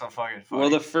 It's just so fucking funny. Well,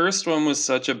 the first one was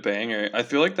such a banger. I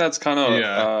feel like that's kind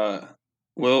of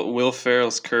Will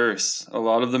Ferrell's curse. A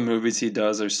lot of the movies he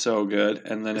does are so good,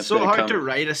 and then it's so hard to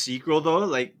write a sequel though.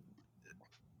 Like,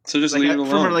 so just leave it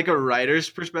alone. From like a writer's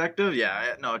perspective,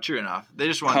 yeah, no, true enough. They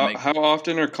just want to make. How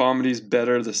often are comedies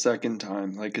better the second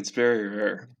time? Like, it's very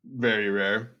rare. Very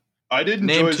rare. I did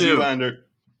enjoy Zoolander.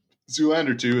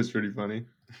 Zoolander 2 is pretty funny.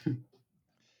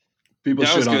 People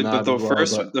shit on that,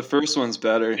 but the first one's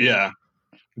better. Yeah,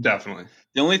 definitely.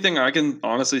 The only thing I can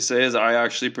honestly say is I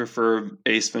actually prefer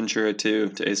Ace Ventura 2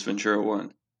 to Ace Ventura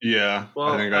 1. Yeah, well,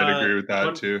 I think I'd agree with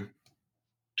that too.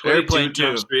 22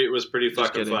 Jump Street was pretty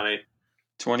fucking funny.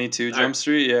 22 Jump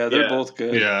Street? Yeah, they're both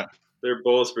good. Yeah. They're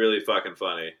both really fucking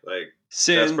funny. Like,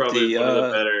 Cynthia. That's probably one of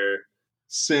the better.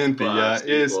 Cynthia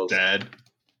is dead.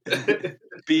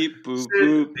 Beep, boop,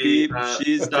 boop, beep.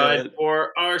 She's died dead.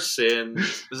 for our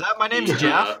sins. Is that My Name's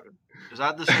Jeff? Is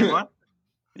that the same one?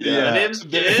 Yeah. My name's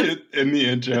Jim. In the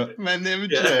intro. My name is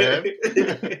Yeah.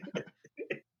 Jim.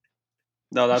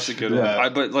 No, that's a good Yeah.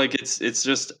 one. But like it's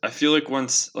just I feel like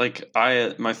once like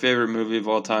my favorite movie of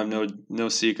all time, no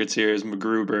secrets here, is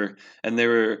MacGruber, and they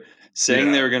were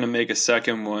saying they were going to make a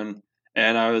second one,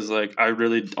 and I was like, I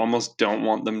really almost don't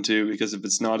want them to, because if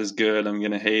it's not as good, I'm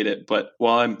going to hate it. But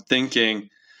while I'm thinking,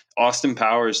 Austin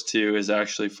Powers 2 is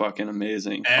actually fucking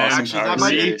amazing. And Austin actually, Powers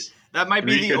series. That might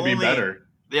be Three the could only. be better.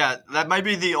 Yeah, that might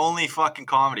be the only fucking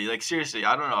comedy. Like seriously,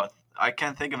 I don't know. I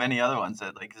can't think of any other ones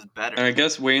that like is better. And I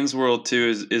guess Wayne's World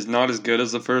 2 is not as good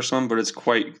as the first one, but it's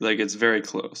quite like it's very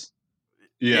close.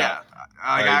 Yeah.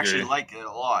 I I actually agree. like it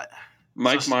a lot.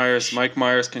 Mike So-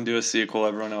 Myers can do a sequel.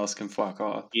 Everyone else can fuck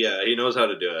off. Yeah, he knows how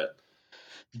to do it.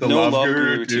 The No Love, Love Guru,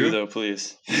 Guru too. 2, though,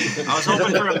 please. I was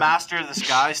hoping for a Master of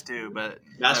Disguise too, but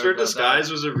Master of never got that.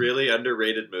 Disguise was a really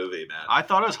underrated movie, man. I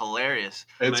thought it was hilarious.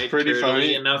 It's Am I pretty turtly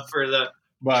funny, enough for the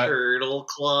but Turtle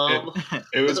Club.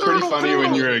 it was pretty funny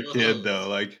when you were a kid, though.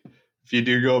 Like, if you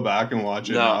do go back and watch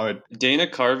it now, No, Dana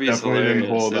Carvey's Definitely didn't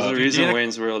hilarious. hold There's up. a reason Dana-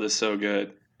 Wayne's World is so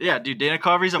good. Yeah, dude, Dana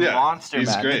Carvey's a Yeah, monster, he's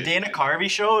man. great. The Dana Carvey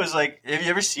show is like, have you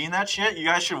ever seen that shit? You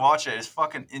guys should watch it. It's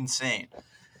fucking insane.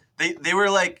 They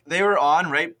were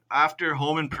on right after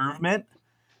Home Improvement,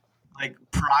 like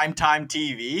primetime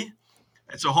TV.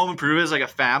 And so Home Improvement is like a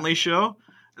family show,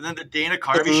 and then the Dana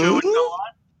Carvey show would go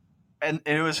on, and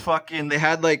it was fucking. They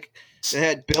had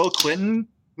Bill Clinton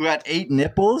who had 8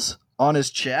 nipples on his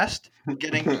chest,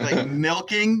 getting like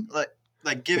milking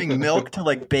like giving milk to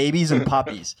like babies and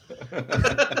puppies.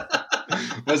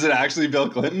 was it actually Bill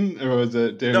Clinton or was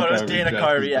it Dana No, it was Carvey? Dana dressed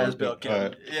Carvey as as Bill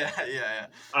Clinton. Alright. Yeah.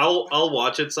 I'll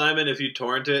watch it, Simon, if you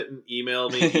torrent it and email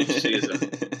me each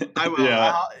season. I will.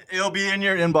 Yeah. It'll be in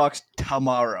your inbox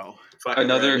tomorrow. Fucking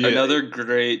Another right. another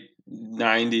great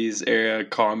 90s era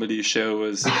comedy show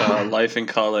was Life in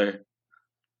Color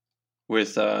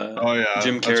with Oh yeah,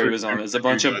 Jim That's Carrey what was on. Jim It's a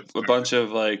Carrey bunch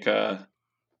of like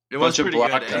It was bunch of pretty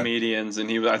black good. comedians, and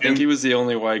I think he was the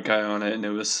only white guy on it, and it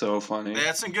was so funny. They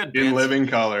had some good in bits. Living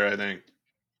Color, I think,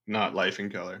 not Life in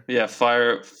Color. Yeah,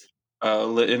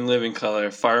 in Living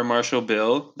Color, Fire Marshal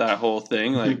Bill, that whole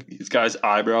thing, like these guy's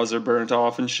eyebrows are burnt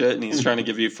off and shit, and he's trying to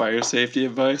give you fire safety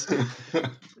advice.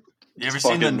 You ever It's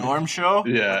seen the fucking- Norm Show?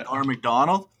 Yeah. With Norm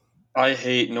Macdonald. I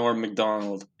hate Norm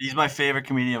Macdonald. He's my favorite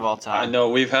comedian of all I time. know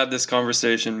we've had this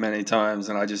conversation many times,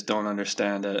 and I just don't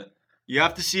understand it. You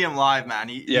have to see him live, man.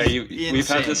 Yeah, He's we've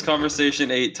had this insane.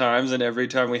 conversation 8 times, and every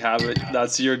time we have it,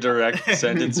 that's your direct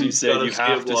sentence. You say Gotta you see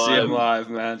have him to see him live. live,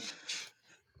 man.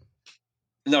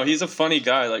 No, he's a funny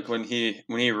guy. Like when he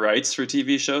writes for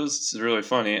TV shows, it's really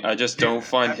funny. I just don't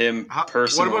find him What about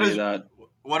personally his- that.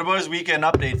 What about his weekend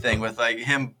update thing with like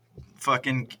him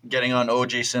fucking getting on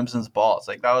O.J. Simpson's balls?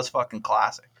 Like that was fucking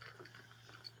classic.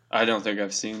 I don't think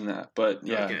I've seen that, but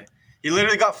yeah. Okay. He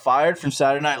literally got fired from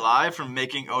Saturday Night Live from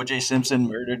making O.J. Simpson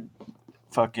murdered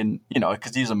fucking,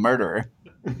 because he's a murderer.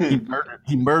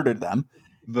 He murdered them.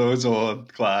 Those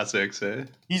old classics, eh?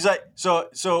 He's like, so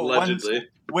Allegedly.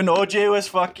 when OJ was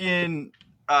fucking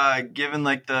given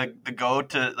like the go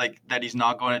to like that he's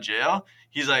not going to jail,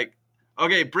 he's like,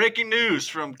 okay, breaking news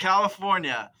from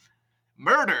California.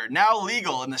 Murder now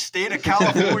legal in the state of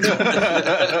California.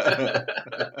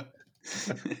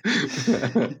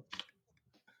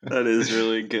 That is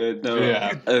really good. No,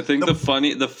 Yeah. I think the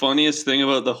funniest thing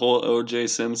about the whole O.J.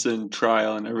 Simpson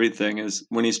trial and everything is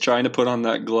when he's trying to put on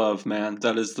that glove. Man,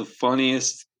 that is the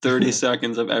funniest 30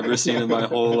 seconds I've ever seen in my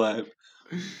whole life.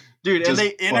 Dude, and Just they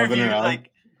interviewed around.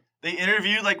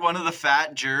 like one of the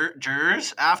fat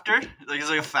jurors after, like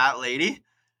it's like a fat lady,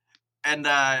 and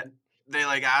they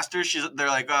like asked her. They're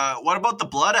like, what about the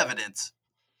blood evidence?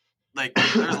 Like,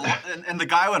 and the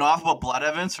guy went off about blood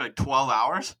evidence for like 12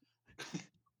 hours,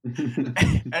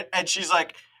 and she's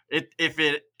like, if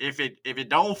it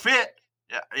don't fit,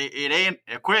 it ain't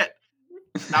quit.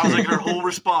 That was like her whole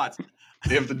response.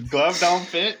 If the glove don't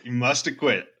fit, you must have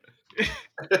quit.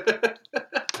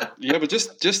 Yeah, but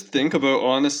just think about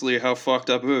honestly how fucked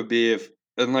up it would be if,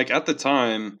 and like at the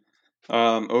time,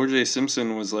 O.J.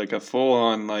 Simpson was like a full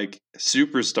on like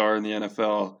superstar in the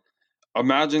NFL.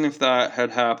 Imagine if that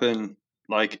had happened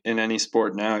like in any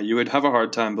sport now. You would have a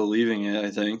hard time believing it,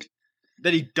 I think.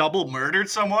 That he double murdered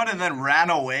someone and then ran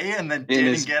away and then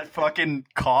didn't get fucking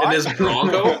caught. In his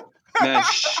Bronco? Man,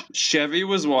 Chevy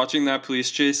was watching that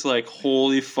police chase like,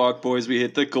 holy fuck, boys, we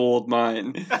hit the gold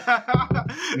mine.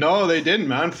 No, they didn't,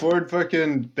 man. Ford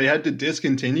they had to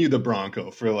discontinue the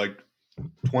Bronco for like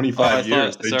 25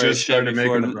 years. They just started Chevy making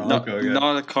Ford, the Bronco again.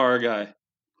 not a car guy.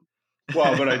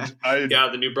 Well, but I Yeah,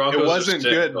 the new Broncos It are wasn't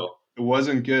sick, good. though. It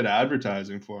wasn't good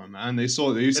advertising for them, man. They used to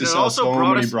And it sell also so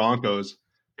brought many us- Broncos.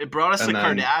 It brought us And the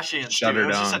then Kardashians, shut dude. her It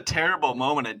was just a down. terrible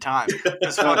moment in time.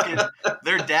 Because fucking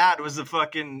their dad was the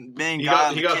fucking main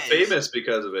guy. He got famous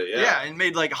because of it. Yeah, and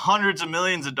made like hundreds of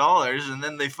millions of dollars, and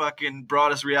then they fucking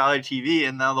brought us reality TV,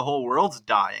 and now the whole world's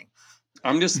dying.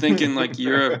 I'm just thinking like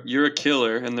you're a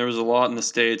killer, and there was a lot in the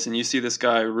States, and you see this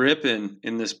guy ripping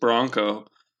in this Bronco,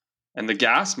 and the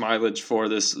gas mileage for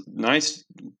this nice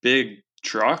big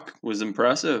truck was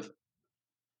impressive.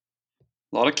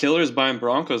 A lot of killers buying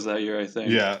Broncos that year, I think.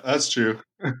 Yeah, that's true.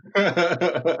 He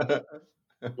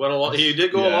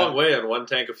did go a Yeah. long way on one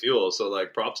tank of fuel, so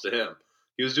like props to him.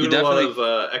 He was doing He a lot definitely-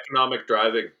 of economic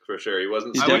driving for sure. He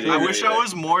wasn't. He I speeding definitely- or wish I anything.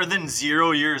 was more than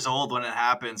 0 years old when it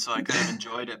happened, so I could have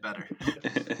enjoyed it better.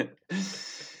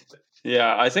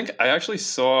 Yeah, I think I actually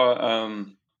saw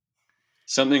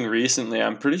something recently.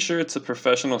 I'm pretty sure it's a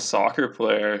professional soccer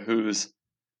player whose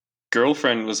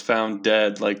girlfriend was found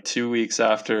dead like 2 weeks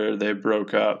after they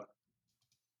broke up.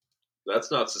 That's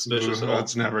not suspicious at all.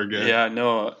 That's never good. Yeah,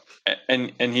 no,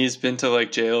 and he's been to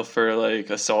like jail for like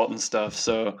assault and stuff.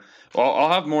 So I'll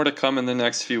have more to come in the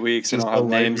next few weeks, and Just I'll have a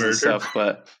light names and murder. stuff.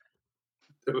 But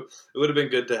It would have been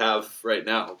good to have right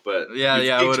now, but Yeah, you've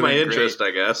yeah, it piqued would've my been interest,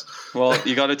 I guess. well,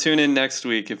 you got to tune in next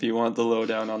week if you want the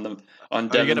lowdown on Are you gonna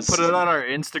Devin's. put it on our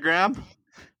Instagram?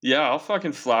 Yeah, I'll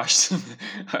fucking flash some.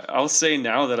 I'll say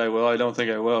now that I will. I don't think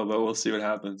I will, but we'll see what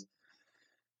happens.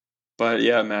 But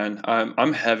yeah, man,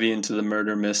 I'm heavy into the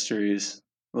murder mysteries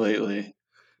lately.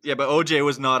 Yeah, but OJ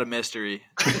was not a mystery.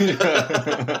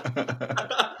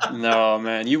 No,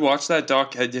 man, you watched that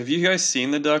doc? Have you guys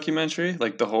seen the documentary?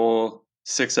 Like the whole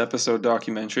 6-episode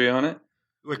documentary on it?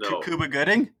 With No. Cuba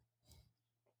Gooding?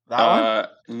 That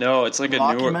No, it's like one? a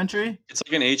newer. Documentary? It's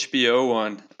like an HBO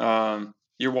one.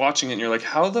 You're watching it and you're like,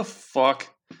 how the fuck?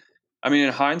 I mean,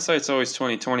 in hindsight, it's always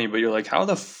 2020, but you're like, how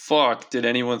the fuck did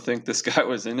anyone think this guy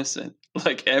was innocent?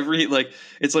 Like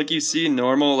it's like you see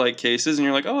normal like cases and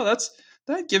you're like, oh,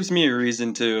 that gives me a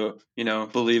reason to,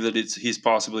 believe that he's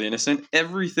possibly innocent.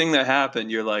 Everything that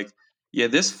happened, you're like, yeah,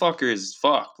 this fucker is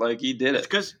fucked. Like he did It's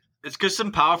it. because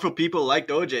some powerful people liked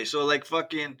OJ. So like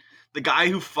fucking the guy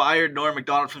who fired Norm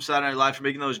Macdonald from Saturday Night Live for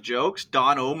making those jokes,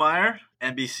 Don Omeyer,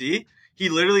 NBC, he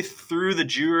literally threw the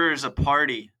jurors a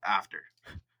party after.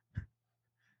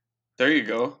 There you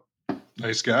go.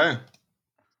 Nice guy.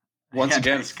 Once Yeah,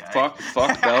 again, nice guy.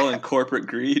 fuck Bell and corporate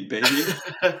greed, baby.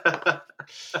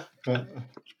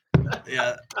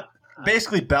 Yeah.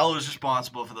 Basically, Bell was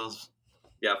responsible for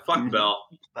Yeah, fuck Bell.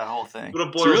 that whole thing. What it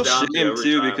It's a real boils down to shame every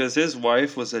too time. because his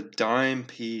wife was a dime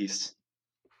piece.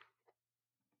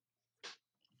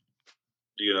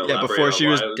 You gonna Yeah, elaborate before on she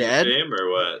why was it a dead? shame or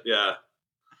what? Yeah.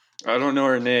 I don't know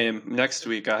her name. Next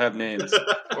week I have names.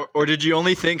 Or did you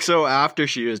only think so after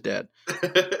she was dead?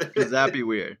 Because that'd be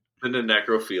weird. Into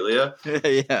necrophilia.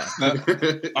 Yeah.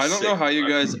 I don't know how you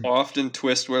guys often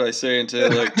twist what I say into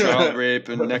like child rape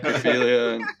and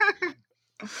necrophilia. And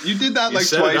You did that You like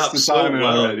set it twice up to so Simon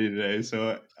well. already today,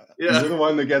 so Yeah. you're the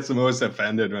one that gets the most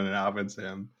offended when it happens to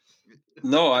him.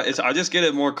 no, I just get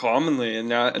it more commonly, and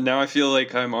now I feel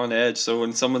like I'm on edge. So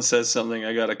when someone says something,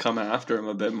 I got to come after him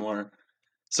a bit more,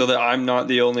 so that I'm not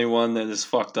the only one that is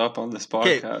fucked up on this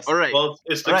Okay, podcast. all right. Well,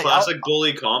 it's the All right, classic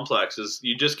bully complex. Is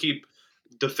you just keep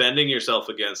defending yourself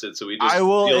against it, so we just I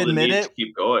will feel the admit need it. to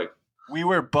keep going. We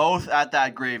were both at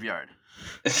that graveyard.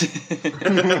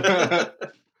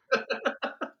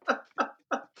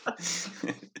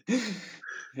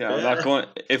 Yeah, I'm not going.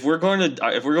 If we're going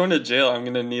to jail, I'm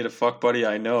gonna need a fuck buddy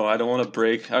I know. I don't want to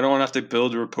break. I don't want to have to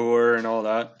build rapport and all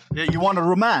that. Yeah, you want a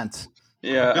romance.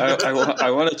 Yeah,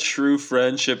 I want a true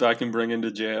friendship I can bring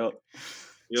into jail.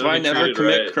 You So wanna I be never treated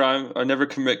commit right. crime. I never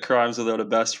commit crimes without a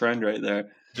best friend right there.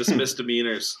 Just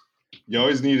misdemeanors. You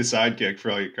always need a sidekick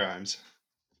for all your crimes.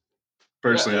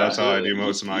 Personally, Yeah, that's how I do absolutely.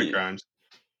 most of my Yeah. crimes.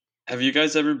 Have you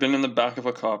guys ever been in the back of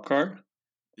a cop car?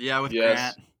 Yeah, with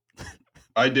Yes. Grant.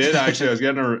 I did actually. I was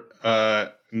getting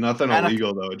nothing And a-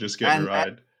 illegal though, just getting and- a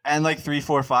ride. And like 3,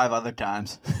 4, 5 other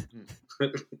times.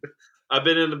 I've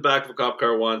been in the back of a cop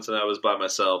car once, and I was by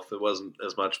myself. It wasn't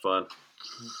as much fun.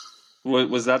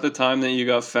 Was that the time that you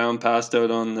got found passed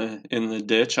out in the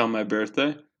ditch on my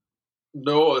birthday?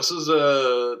 No, this is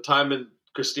a time in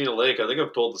Christina Lake. I think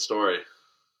I've told the story.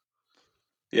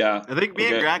 Yeah. I think me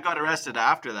Okay. and Grant got arrested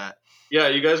after that. Yeah,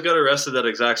 you guys got arrested that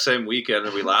exact same weekend,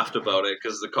 and we laughed about it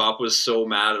because the cop was so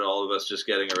mad at all of us just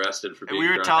getting arrested for And being we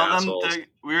were drunk telling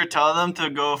assholes. them to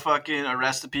go fucking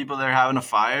arrest the people that are having a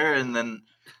fire, and then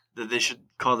that they should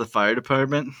call the fire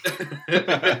department.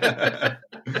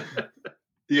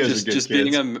 You guys are good Just kids.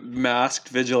 being a masked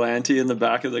vigilante in the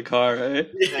back of the car, eh?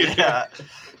 Yeah.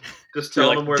 Just You're tell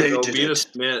like, them where to "They go. did Beat a it."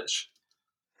 snitch.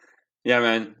 Yeah,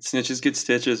 man. Snitches get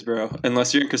stitches, bro.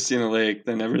 Unless you're in Christina Lake,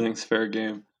 then everything's fair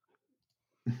game.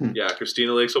 Yeah,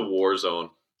 Christina Lake's a war zone.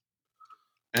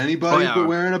 Anybody yeah. but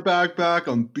wearing a backpack,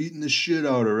 I'm beating the shit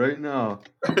out of right now.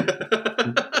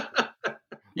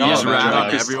 You just man, rat on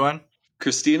Chris- everyone.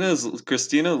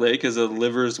 Christina Lake is a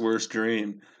liver's worst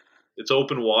dream. It's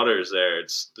open waters there.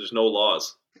 There's no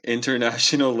laws.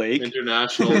 International Lake.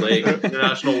 International lake,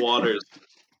 international waters.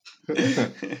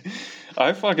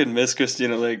 I fucking miss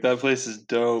Christina Lake. That place is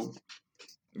dope.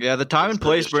 Yeah, the time and That's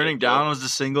place such a burning shit, down though. was the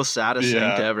single saddest thing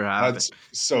to ever happen. That's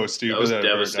so stupid. That was it burned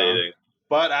down. devastating.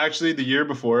 But actually, the year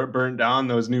before it burnt down,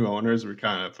 those new owners were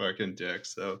kind of fucking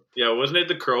dicks. So Yeah, wasn't it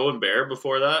the Crow and Bear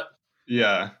before that?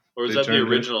 yeah, Or was They that the turned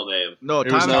it- original name? No, It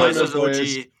time was and not place in was the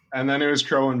place. OG. and then it was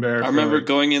Crow and Bear. I for, remember like-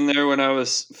 going in there when I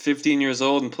was 15 years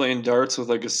old and playing darts with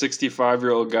like a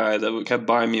 65-year-old guy that kept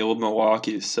buying me old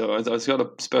Milwaukees. So it's got a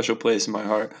special place in my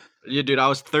heart. Yeah, dude, I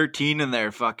was 13 in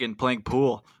there fucking playing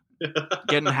pool.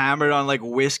 Getting hammered on like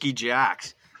whiskey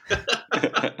jacks.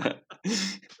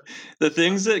 The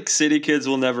things that city kids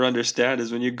will never understand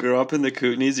is when you grow up in the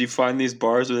Kootenays, you find these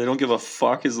bars where they don't give a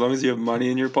fuck as long as you have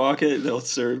money in your pocket, they'll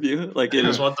serve you. Like They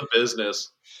just want the business.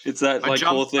 it's that I like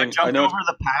whole jumped, I thing. jumped know over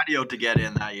the patio to get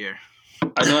in that year.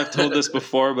 I know I've told this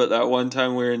before, but that one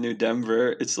time we were in New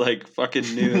Denver, it's like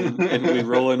fucking noon, and we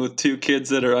roll in with two kids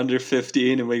that are under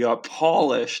 15, and we got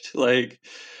polished. Like,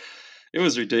 it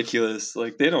was ridiculous.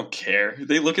 Like, they don't care.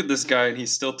 They look at this guy, and he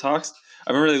still talks.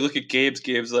 I remember they look at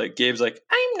Gabe's like,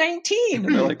 I'm 19.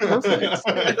 And they're like, perfect.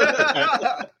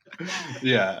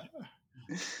 yeah.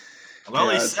 Well,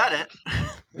 Yeah, he it's- said it.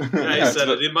 Yeah, he said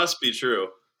it. It must be true.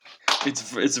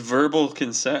 It's verbal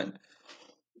consent.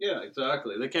 Yeah,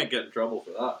 exactly. They can't get in trouble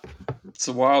for that. It's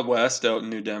the Wild West out in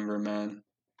New Denver, man.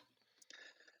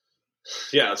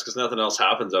 Yeah, it's because nothing else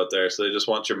happens out there, so they just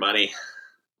want your money.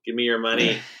 Give me your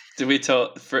money. Did we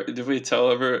tell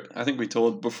ever? I think we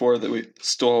told before that we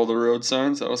stole the road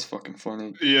signs. That was fucking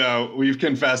funny. Yeah, we've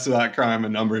confessed to that crime a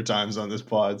number of times on this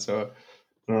pod, so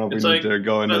I don't know if It's we like- need to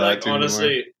go into But that like too anymore.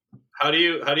 honestly, how do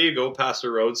you go past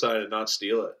a road sign and not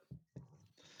steal it?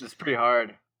 It's pretty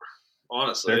hard.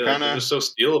 Honestly, They're like, kinda- they're just so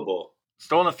stealable.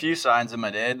 Stolen a few signs in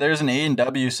my day. There's an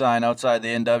A&W sign outside the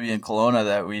A&W in Kelowna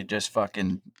that we just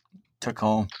fucking took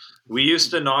home. We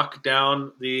used to knock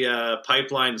down the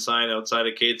pipeline sign outside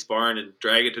of Kate's barn and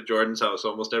drag it to Jordan's house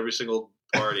almost every single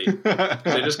party.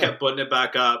 They just kept putting it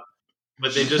back up,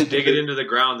 but they just dig it into the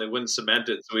ground. They wouldn't cement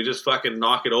it, so we just fucking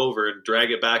knock it over and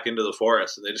drag it back into the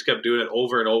forest. And they just kept doing it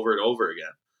over and over and over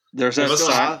again. There's We that must,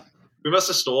 sign. have, we must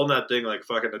have stolen that thing like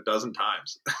fucking a dozen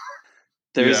times.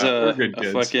 There's Yeah, we're a good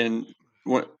kids. fucking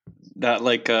what that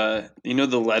like you know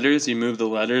the letters, you move the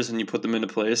letters and you put them into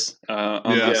place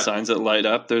on Yeah. the signs that light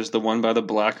up. There's the one by the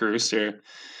Black Rooster.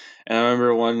 And I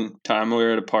remember one time we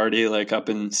were at a party like up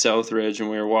in Southridge and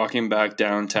we were walking back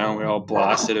downtown. We were all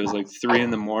blasted. It was like 3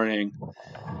 a.m.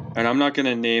 And I'm not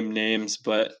gonna name names,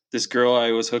 but this girl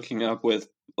I was hooking up with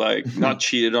like not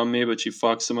cheated on me, but she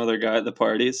fucked some other guy at the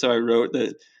party. So I wrote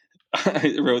that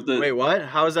Wait, what?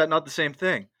 How is that not the same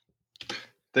thing?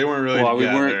 They weren't really Well, we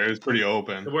together. weren't- It was pretty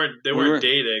open. They weren't We were-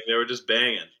 dating. They were just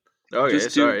banging. Okay,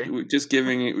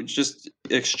 just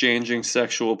exchanging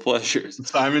sexual pleasures.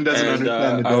 Simon doesn't And,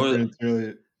 understand the I was- difference,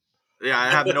 really. Yeah,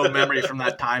 I have no memory from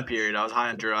that time period. I was high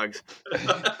on drugs.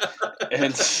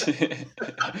 And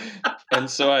and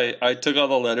so I took all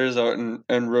the letters out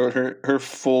and wrote her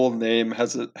full name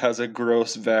has a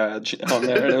gross vag on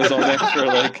there, and it was on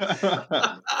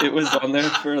there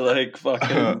for like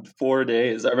fucking 4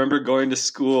 days. I remember going to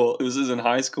school. This was in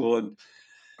high school and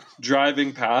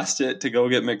driving past it to go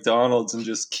get McDonald's and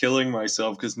just killing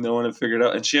myself because no one had figured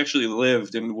out. And she actually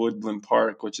lived in Woodland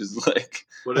Park, which is like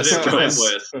What did That's it rhyme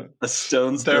gross. with? a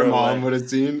stone's Their throw mom away. would have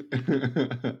seen.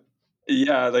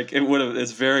 Yeah, like it would have.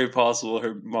 It's very possible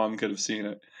her mom could have seen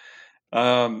it.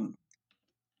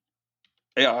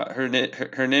 Yeah,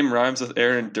 her name rhymes with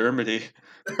Aaron Dermody.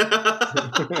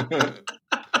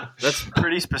 That's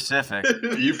pretty specific.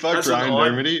 You fucked That's an Ryan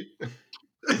odd- Dermody?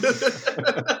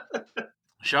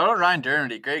 Shout out Ryan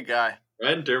Dermody, great guy.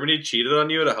 Ryan Dermody cheated on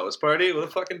you at a house party? What a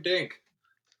fucking dink.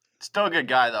 Still a good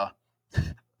guy though.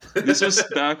 This was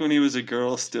back when he was a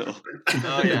girl still.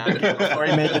 Oh yeah, before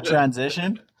he made the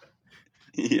transition.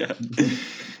 Yeah.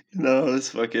 No, it's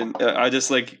fucking. I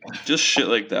just shit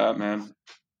like that, man.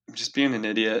 Just being an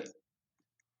idiot.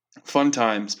 Fun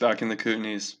times back in the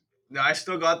Kootenays. No, I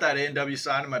still got that A&W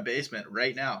sign in my basement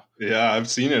right now. Yeah, I've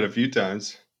seen it a few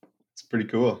times. It's pretty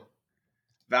cool.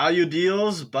 Value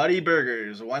deals, Buddy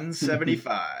Burgers,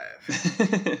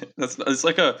 $1.75. It's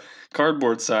like a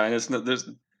cardboard sign. There's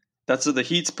That's the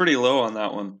heat's pretty low on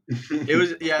that one. It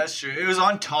was that's true. It was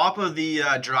on top of the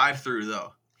drive-through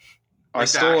though. I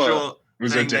stole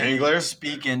Was thing it that you Dangler?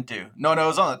 speak into. No, it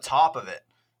was on the top of it.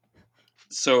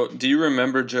 So, do you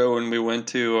remember, Joe, when we went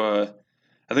to,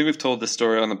 I think we've told this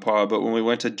story on the pod, but when we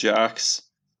went to Jack's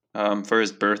for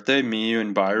his birthday, me, you,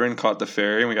 and Byron caught the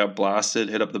ferry and we got blasted,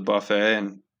 hit up the buffet,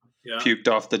 and puked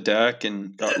off the deck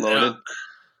and got loaded.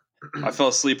 I fell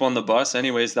asleep on the bus.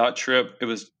 Anyways, that trip, it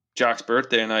was Jack's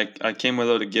birthday, and I came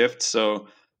without a gift, so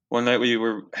one night we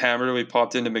were hammered, we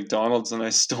popped into McDonald's, and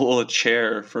I stole a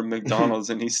chair from McDonald's,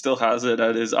 and he still has it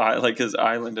at his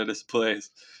island at his place.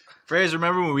 Fraser,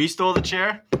 remember when we stole the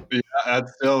chair? Yeah,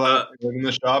 that's still in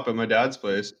the shop at my dad's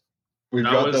place. We've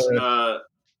That got was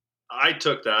I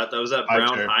took that. That was that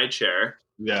brown high chair.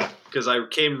 Yeah. Because I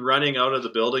came running out of the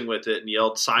building with it and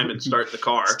yelled, "Simon, start the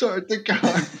car." Start the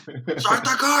car. Start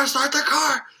the car, start the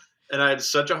car. And I had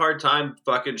such a hard time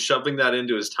fucking shoving that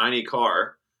into his tiny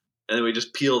car. And then we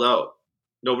just peeled out.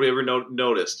 Nobody ever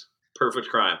noticed. Perfect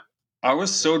crime. I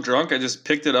was so drunk, I just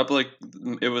picked it up like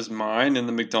it was mine, and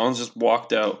the McDonald's just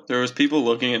walked out. There was people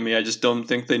looking at me. I just don't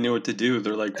think they knew what to do.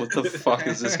 They're like, what the fuck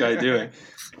is this guy doing?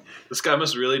 This guy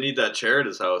must really need that chair at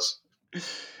his house.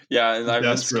 Yeah, and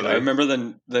I remember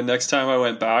the next time I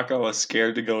went back, I was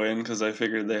scared to go in because I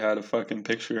figured they had a fucking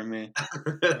picture of me.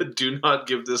 Do not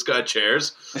give this guy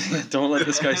chairs. Don't let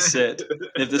this guy sit.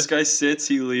 If this guy sits,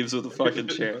 he leaves with a fucking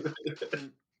chair.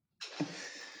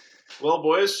 Well,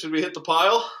 boys, should we hit the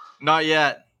pile? Not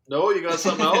yet. No, you got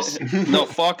something else? No,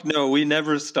 fuck no. We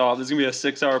never stop. This is gonna be a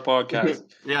 6-hour podcast.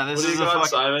 Yeah, this What do is you got,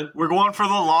 Simon? We're going for the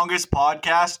longest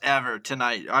podcast ever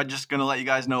tonight. I'm just gonna let you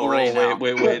guys know right now.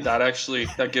 Wait.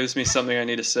 That gives me something I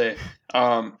need to say.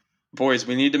 Boys,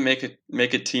 we need to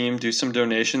make a team, do some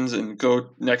donations, and go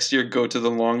next year. Go to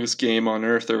the longest game on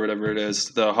earth or whatever it is,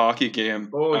 the hockey game.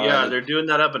 Oh yeah, they're doing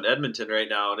that up in Edmonton right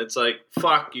now, and it's like,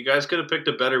 fuck, you guys could have picked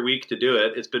a better week to do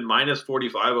it. It's been minus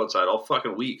 45 outside all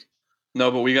fucking week. No,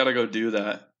 but we got to go do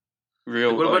that. What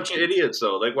a bunch of idiots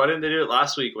though. Like, why didn't they do it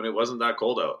last week when it wasn't that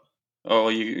cold out? Oh,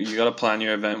 you got to plan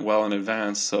your event well in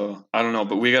advance. So I don't know,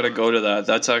 but we got to go to that.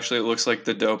 That's actually, it looks like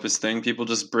the dopest thing. People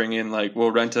just bring in, like,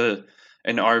 we'll rent an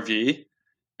RV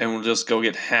and we'll just go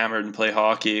get hammered and play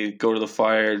hockey, go to the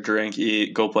fire, drink,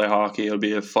 eat, go play hockey. It'll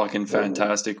be a fucking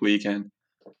fantastic weekend.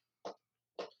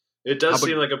 It does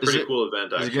seem like a pretty cool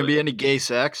event, actually. Is there going to be any gay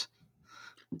sex?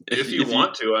 If you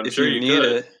want to, I'm sure you need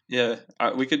could. it. Yeah,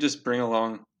 we could just bring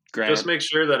along Grant. Just make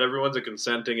sure that everyone's a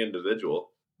consenting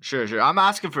individual. Sure. I'm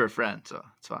asking for a friend, so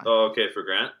it's fine. Oh, okay, for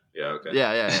Grant? Yeah, okay.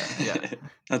 Yeah.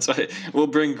 That's why we'll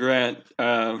bring Grant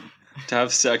to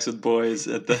have sex with boys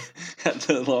at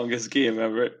the longest game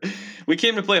ever. We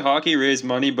came to play hockey, raise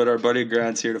money, but our buddy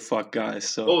Grant's here to fuck guys.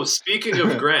 So. Oh, speaking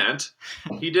of Grant,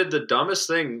 he did the dumbest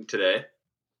thing today.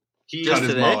 He cut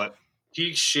his mullet.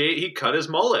 He cut his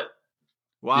mullet.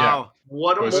 Wow. Yeah.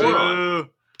 What a moron.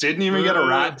 Didn't even get a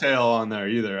rat tail on there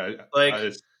either.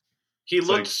 He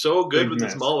looked so good with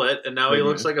his mullet, and now he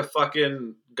looks like a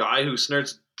fucking guy who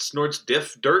snorts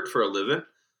dirt for a living.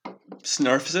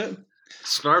 Snarfs it?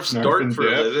 Snarfs dirt for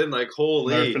a living. Like,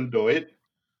 holy. Snarf and Doit.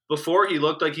 Before, he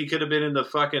looked like he could have been in the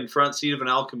fucking front seat of an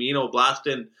El Camino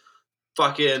blasting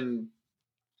fucking...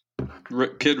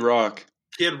 Kid Rock.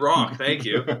 Kid Rock, thank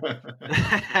you.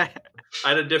 I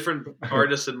had a different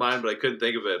artist in mind, but I couldn't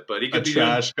think of it. But he could be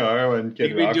trash car when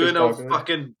Kid Rock doing a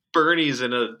fucking Bernie's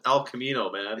in an El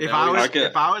Camino, man. If I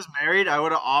was married, I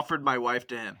would have offered my wife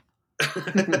to him.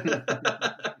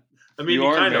 I mean,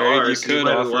 you kind of are. You so could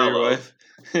offer your wife.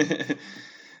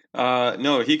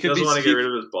 No, he could. He doesn't want to get rid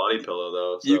of his body pillow,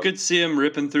 though. So. You could see him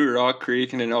ripping through Rock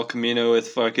Creek and an El Camino with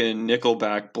fucking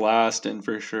Nickelback blasting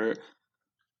for sure.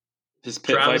 His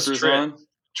pit vipers on.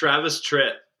 Travis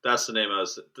Tritt. That's the name I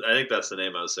think that's the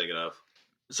name I was thinking of.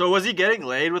 So was he getting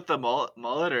laid with the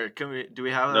mullet, or do we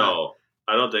have that? No,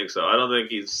 I don't think so. I don't think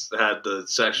he's had the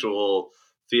sexual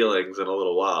feelings in a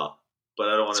little while. But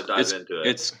I don't want to dive into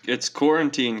it. It's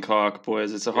quarantine cock,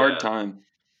 boys. It's a hard time.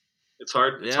 It's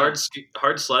hard. It's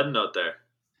hard sledding out there.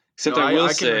 Except I will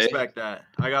say, I can respect that.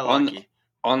 I got lucky.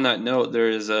 On that note, there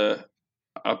is a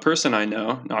person I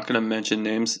know. Not going to mention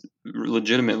names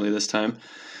legitimately this time.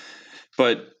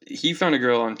 But he found a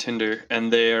girl on Tinder,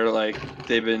 and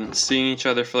they've been seeing each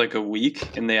other for like a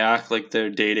week, and they act like they're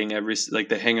dating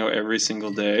they hang out every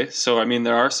single day. So, I mean,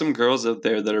 there are some girls out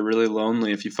there that are really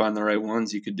lonely. If you find the right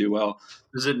ones, you could do well.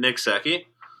 Is it Nick Secchi?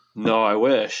 No, I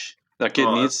wish. That kid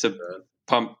needs to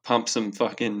pump some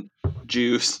fucking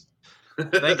juice.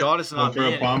 Thank God it's not for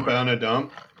a pump and a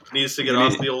dump. Needs to get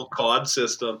off the old COD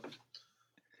system.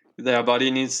 Yeah,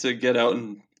 buddy needs to get out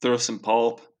and throw some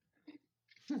pulp.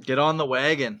 Get on the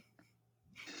wagon.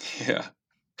 Yeah.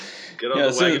 Get on Yeah,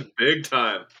 the so- wagon big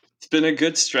time. It's been a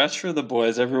good stretch for the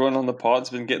boys. Everyone on the pod's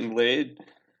been getting laid.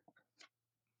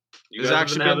 You There's guys have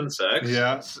actually been having sex?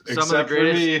 Yeah, Some of the except for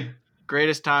greatest- me.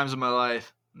 Greatest times of my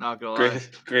life. Not gonna lie.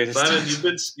 Greatest Simon,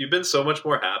 time. you've been so much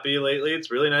more happy lately.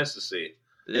 It's really nice to see.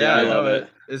 Yeah, I love know, it.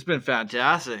 It's been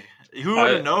fantastic. Who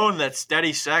would have known that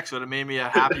steady sex would have made me a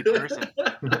happy person?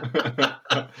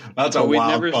 That's a But we'd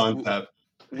wild never- concept.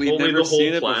 We've Only never the whole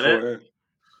seen it planet? before.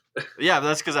 Yeah, but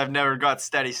that's because I've never got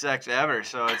steady sex ever.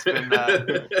 So it's been.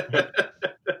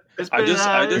 It's I just-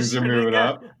 Things are moving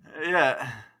up.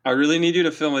 Yeah. I really need you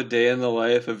to film a day in the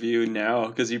life of you now,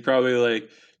 because you probably like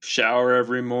shower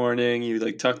every morning. You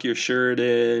like tuck your shirt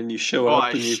in. You show Oh, up I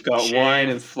and you've got shave. wine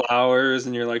and flowers,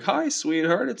 and you're like, "Hi,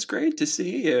 sweetheart. It's great to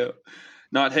see you."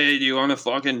 Not, "Hey, do you want to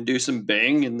fucking do some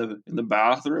bang in the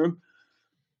bathroom?"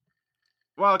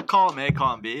 Well, column A,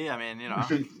 column B. I mean, you know.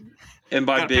 And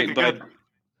by Gotta pick bang, a by good-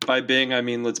 by bang, I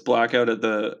mean let's black out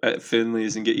at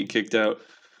Finley's and get you kicked out.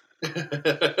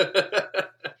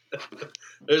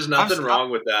 There's nothing I'm- wrong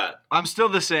with that. I'm still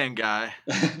the same guy.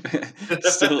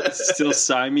 still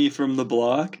Simey from the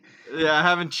block. Yeah, I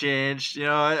haven't changed. You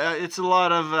know, it's a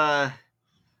lot of,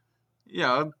 you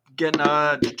know, getting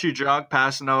too drunk,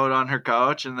 passing out on her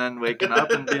couch, and then waking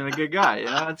up and being a good guy. You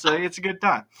know, it's a good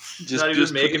time. Not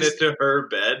even making please, it to her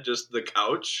bed, just the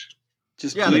couch.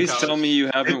 Just Yeah, the please couch. tell me you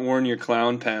haven't worn your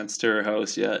clown pants to her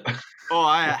house yet. Oh,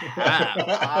 I have.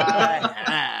 I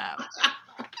have.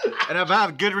 And I've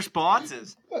had good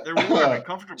responses. They're warm and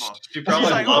comfortable. She She's probably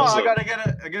like, loves I them.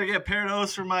 gotta get a pair of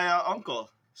those for my uncle.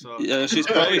 So Yeah, she's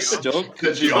probably stoked.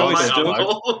 Did She's you probably always My stoked.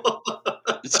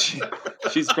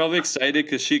 uncle. She's probably excited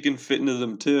because she can fit into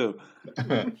them too.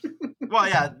 well,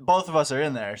 yeah, both of us are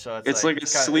in there, so It's like a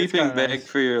sleeping bag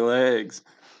for your legs.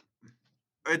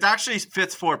 It actually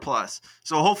fits 4+,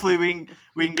 so hopefully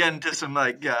we can get into some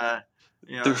like you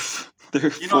know,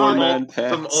 They're You know how 4-man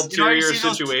Some pants. ulterior see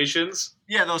those- situations.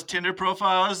 yeah, those Tinder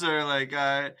profiles are like,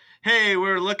 hey,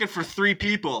 we're looking for 3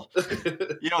 people.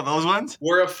 You know those ones?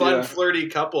 We're a fun, Yeah. flirty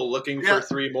couple looking Yeah. for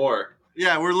 3 more.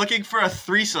 Yeah, we're looking for a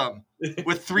threesome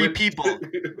with 3 With- people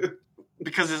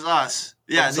because it's us.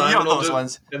 Yeah, And you know Simon will those just-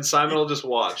 ones. And Simon will just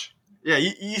watch. Yeah,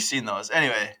 you've seen those.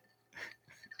 Anyway,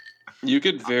 You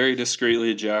could very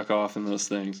discreetly jack off in those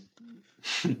things.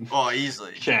 oh,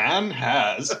 easily. Can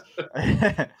has.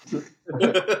 Have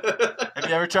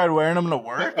you ever tried wearing them to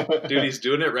work? Dude, he's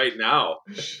doing it right now.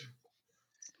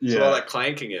 That's all that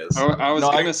clanking is. I was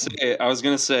No,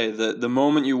 gonna say that the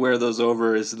moment you wear those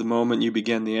over is the moment you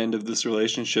begin the end of this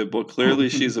relationship. But clearly,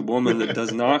 she's a woman that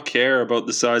does not care about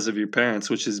the size of your pants,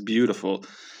 which is beautiful.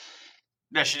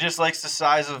 Yeah, she just likes the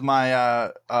size of my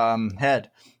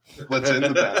head. What's in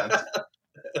the pants?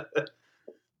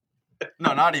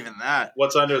 No, not even that.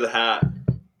 What's under the hat?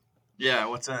 Yeah,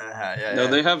 what's in the hat? Yeah, No,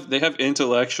 yeah. they have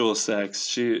intellectual sex.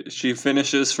 She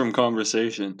finishes from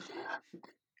conversation.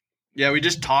 Yeah, we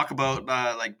just talk about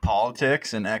like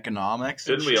politics and economics.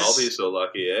 Shouldn't we all be so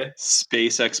lucky, eh?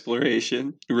 Space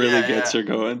exploration really Yeah, gets yeah. her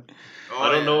going. Oh, I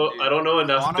don't yeah, know. dude. I don't know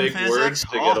enough Quantum big physics? words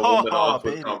to get a woman Oh, off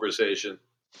with baby. conversation.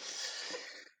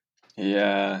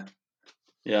 Yeah.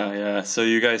 So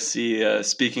you guys see,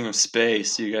 speaking of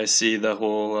space, you guys see the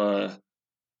whole,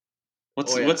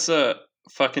 what's Oh, yeah. what's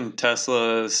fucking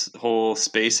Tesla's whole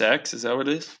SpaceX? Is that what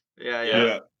it is? Yeah, Yeah.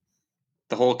 yeah.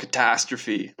 The whole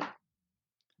catastrophe.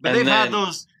 But And they've had then-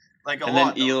 those like a and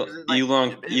lot. then though.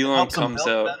 Elon It helps them comes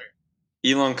build out. better.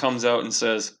 Elon comes out and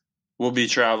says, "We'll be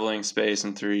traveling space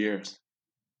in 3 years."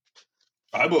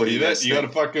 I believe Yes, it. You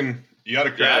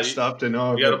gotta crash you- stuff to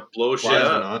know You if gotta it blow shit flies or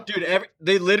up. not. Dude,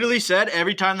 they literally said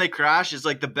every time they crash is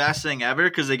like the best thing ever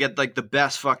because they get like the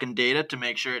best fucking data to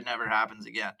make sure it never happens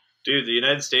again. Dude, the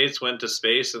United States went to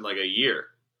space in like a year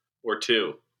or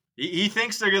 2. He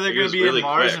thinks they're going He to was be really in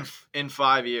Mars quick. in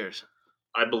 5 years.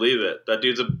 I believe it. That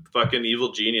dude's a fucking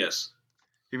evil genius.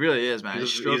 He really is, man. He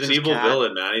He's strokes an his evil cat.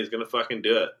 villain, man. He's gonna fucking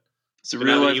do it. It's a Gonna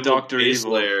real have an life Doctor base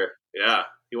Evil. layer. Yeah,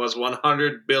 he wants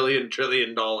 100 billion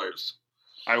trillion dollars.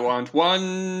 I want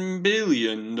 $1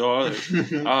 billion.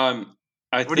 I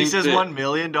When think he says that, $1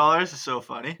 million, it's so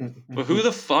funny. but who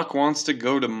the fuck wants to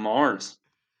go to Mars?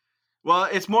 Well,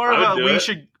 it's more I of would a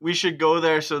do it. we should go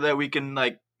there so that we can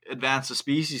like advance the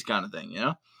species kind of thing, you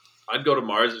know? I'd go to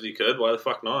Mars if you could. Why the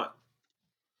fuck not?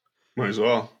 Might as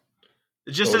well.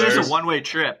 It's just Well, that it's there's- a one-way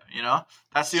trip, you know?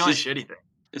 That's the only Just- shitty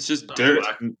It's just Dirt.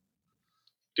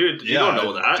 Dude, you don't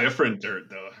know that. Different dirt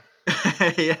though.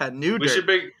 thing. Yeah, new We dirt.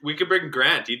 could bring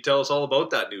Grant. He'd tell us all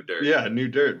about that new dirt. Yeah, new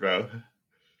dirt, bro.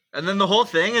 And then the whole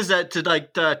thing is that to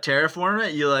like terraform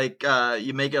it, you like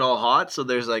you make it all hot so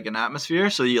there's like an atmosphere,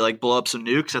 so you like blow up some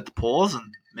nukes at the poles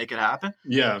and make it happen.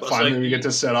 Yeah, Plus, finally like, we get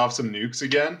to set off some nukes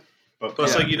again. But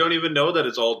Plus, like, you don't even know that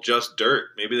it's all just dirt.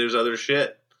 Maybe there's other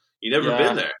shit. You never Yeah.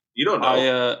 been there. You don't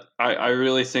know. I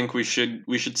really think we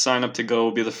should sign up to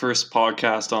go be the first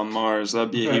podcast on Mars.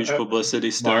 That'd be a huge publicity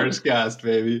stunt. Mars cast,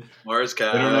 baby. Mars They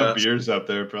don't have cast. beers up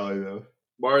there, probably though.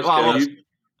 Mars Well, cast.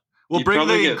 We'll You'd bring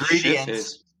probably the get ingredients.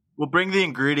 shit-faced. We'll bring the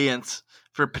ingredients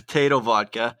for potato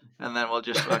vodka, and then we'll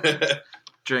just fucking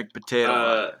drink potato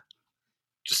vodka.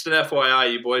 Just an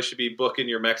FYI, you boys should be booking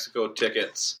your Mexico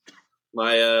tickets.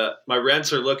 My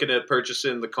rents are looking at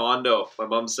purchasing the condo. My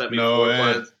mom sent me floor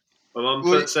plans. My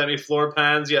mom sent me floor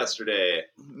plans yesterday.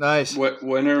 Nice.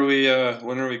 When are we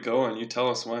going? You tell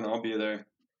us when. I'll be there.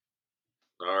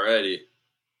 Alrighty.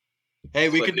 Hey,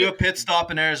 we Click could do it. a pit stop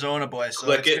in Arizona, boys. So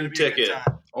Click it's it gonna and be a good ticket.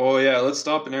 time. Oh yeah, let's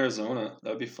stop in Arizona.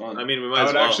 That'd be fun. I mean, we I might as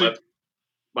would well. actually-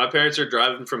 My parents are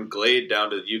driving from Glade down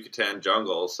to the Yucatan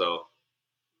jungle, so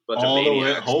bunch All of the way.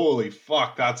 maniacs. Holy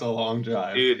fuck, that's a long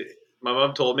drive. Dude, my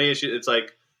mom told me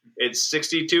it's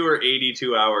 62 or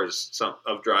 82 hours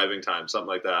of driving time, something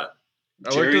like that.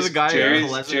 I worked with a guy in Jerry's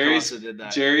Pleasant that did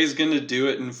that. Jerry's gonna do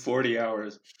it in 40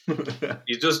 hours.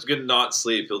 He's just gonna not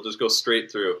sleep. He'll just go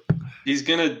straight through. He's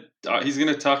gonna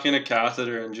tuck in a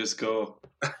catheter and just go.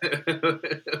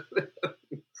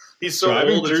 He's so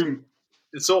Driving old. through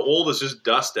It's so old. It's just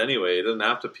dust anyway. He doesn't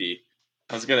have to pee.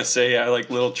 I was gonna say like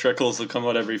little trickles will come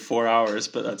out every 4 hours,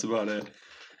 but that's about it.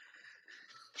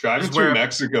 Driving Just through where-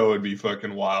 Mexico would be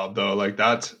fucking wild though. Like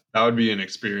that would be an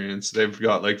experience. They've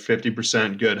got like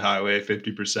 50% good highway,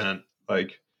 50%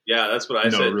 like Yeah, that's what I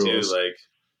No said rules. too. Like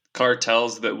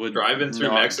Cartels that would driving through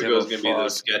not Mexico is give gonna a be the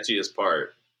fuck. sketchiest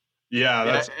part. yeah,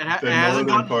 that's it the hasn't northern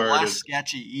gotten part less is-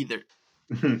 sketchy either.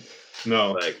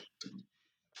 no. Like,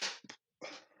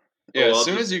 Yeah, Well, as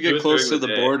soon just as you do get it close to during the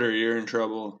the day. border, you're in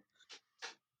trouble.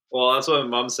 well, that's what my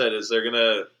mom said. Is they're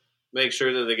gonna make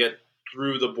sure that they get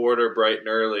through the border bright and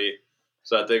early,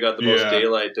 so that they got the most Yeah.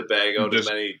 daylight to bag out Just-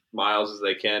 as many miles as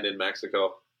they can in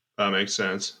Mexico. That makes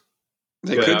sense.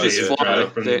 They Yeah, could I just was fly.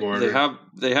 right from the They border.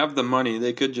 have the money.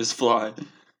 They could just fly.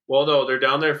 Well, no, they're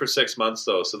down there for 6 months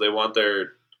though, so they want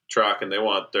their truck and they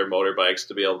want their motorbikes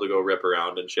to be able to go rip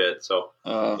around and shit. So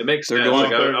it makes They're sense. going-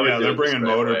 Like, I would yeah, do they're it the bringing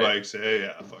same way. motorbikes.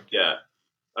 Yeah, fuck Yeah,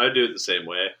 I'd do it the same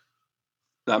way.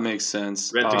 That makes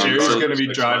sense. Renting a Jerry's car gonna for be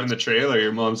 6 driving months. the trailer.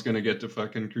 Your mom's gonna get to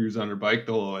fucking cruise on her bike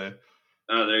the whole way.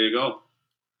 Oh, there you go.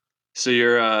 So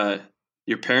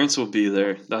your parents will be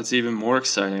there. That's even more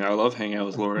exciting. I love hanging out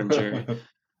with Laura and Jerry.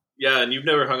 Yeah, and you've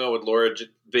never hung out with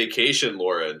Vacation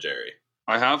Laura and Jerry.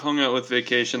 I have hung out with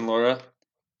Vacation Laura.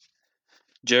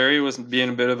 Jerry was being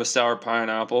a bit of a sour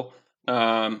pineapple.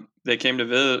 They came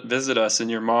to visit us,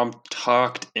 and your mom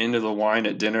talked into the wine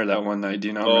at dinner that one night. Do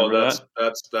you not Oh, remember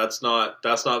that?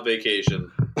 that's not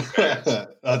vacation.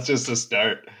 That's just a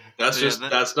start. That's Yeah, just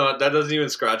that doesn't even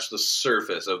scratch the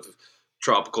surface of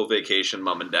tropical vacation,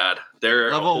 mom and dad. They're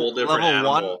a whole different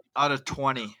level animal. 1 out of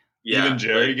 20. Yeah, Even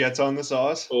Jerry like, gets on the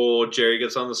sauce. oh, Jerry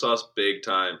gets on the sauce big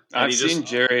time. And I've he seen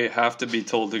just, Jerry have to be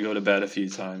told to go to bed a few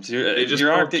times. They just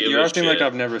You're don't acting, give you're a acting like shit.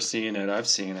 I've never seen it. I've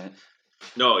seen it.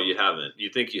 no, you haven't.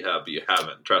 You think you have, but you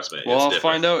haven't. Trust me. Well, it's I'll different.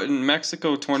 find out in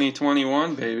Mexico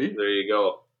 2021, baby. There you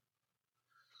go.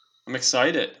 I'm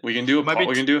excited. We can do a Might be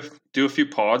we can do a few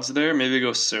pods there. Maybe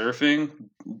go surfing.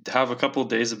 Have a couple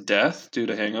days of death due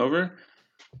to hangover.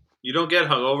 You don't get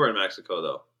hungover in Mexico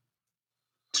though.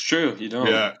 It's true. You don't.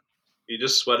 Yeah, You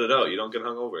just sweat it out. You don't get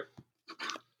hungover.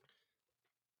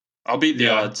 I'll beat the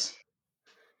Yeah. odds.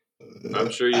 I'm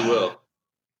sure you will.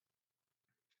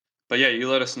 But yeah, you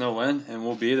let us know when, and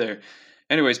we'll be there.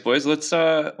 Anyways, boys, let's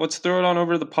throw it on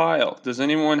over to the pile. Does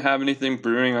anyone have anything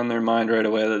brewing on their mind right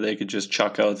away that they could just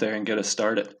chuck out there and get us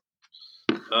started?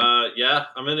 Yeah,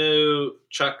 I'm going to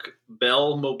chuck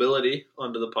Bell Mobility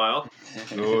onto the pile.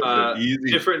 Oh,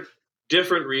 easy.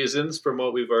 Different reasons from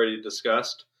what we've already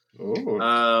discussed.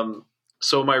 Oh,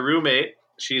 So my roommate,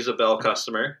 she's a Bell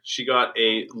customer. She got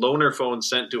a loaner phone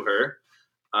sent to her,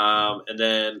 and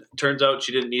then turns out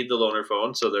she didn't need the loaner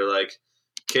phone. So they're like,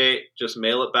 "Okay, just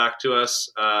mail it back to us,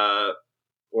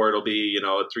 or it'll be a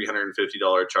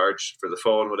 $350 charge for the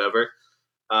phone, whatever."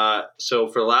 So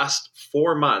for the last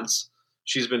 4 months,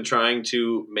 she's been trying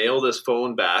to mail this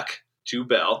phone back to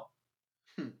Bell.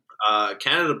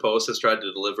 Canada Post has tried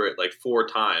to deliver it like 4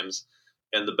 times,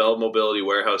 and the Bell Mobility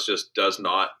warehouse just does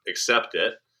not accept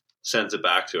it, sends it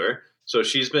back to her. So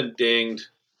she's been dinged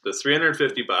the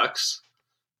 $350.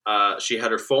 She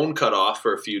had her phone cut off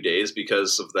for a few days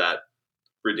because of that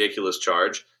ridiculous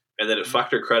charge, and then it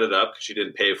fucked her credit up because she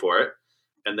didn't pay for it.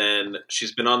 And then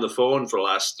she's been on the phone for the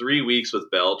last 3 weeks with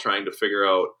Bell trying to figure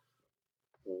out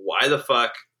why the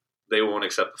fuck they won't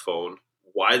accept the phone,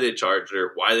 why they charged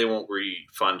her, why they won't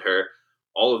refund her,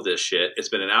 all of this shit. It's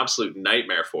been an absolute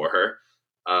nightmare for her,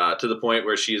 to the point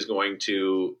where she is going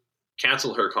to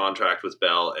cancel her contract with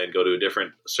Bell and go to a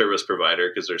different service provider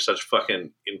because they're such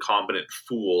fucking incompetent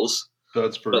fools.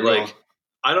 That's brutal. But like,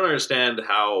 I don't understand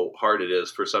how hard it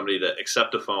is for somebody to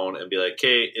accept a phone and be like,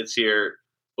 "Okay, it's here.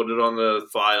 Put it on the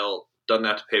file. Doesn't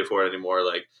have to pay for it anymore."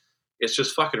 Like, it's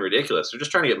just fucking ridiculous. They're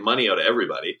just trying to get money out of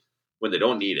everybody when they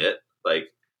don't need it.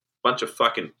 Like, bunch of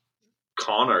fucking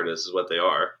con artists is what they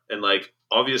are. And like,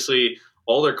 obviously,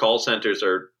 all their call centers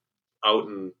are out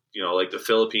in, you know, like the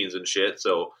Philippines and shit.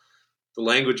 So the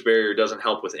language barrier doesn't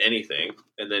help with anything.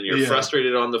 And then you're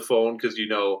frustrated on the phone because you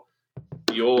know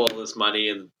you owe all this money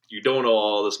and you don't owe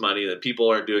all this money, and people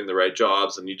aren't doing the right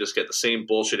jobs, and you just get the same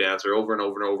bullshit answer over and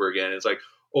over and over again. It's like,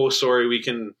 oh, sorry, we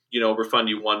can, you know, refund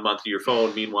you 1 month of your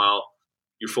phone. Meanwhile,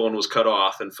 your phone was cut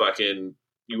off and fucking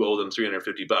you owe them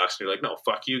 $350. And you're like, no,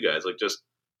 fuck you guys. Like, just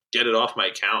get it off my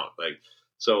account. Like,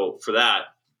 so for that,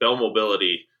 Bell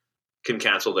Mobility can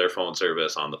cancel their phone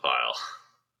service on the pile.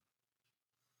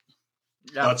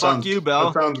 Yeah, fuck you,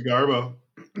 Bell. That sounds garbo.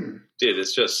 Dude,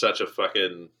 it's just such a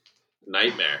fucking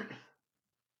nightmare.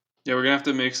 Yeah, we're gonna have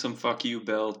to make some "fuck you,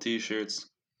 Bell" T-shirts.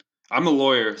 I'm a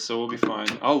lawyer, so we'll be fine.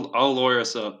 I'll lawyer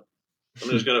us up. I'm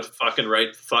just gonna fucking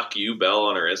write "fuck you, Bell"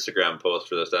 on our Instagram post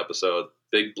for this episode.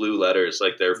 Big blue letters,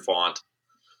 like their font.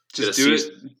 Just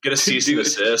Get a cease and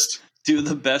desist. Do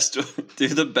the best. Do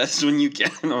the best when you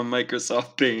can on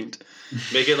Microsoft Paint.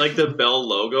 Make it like the Bell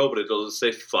logo, but it'll just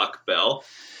say "fuck Bell."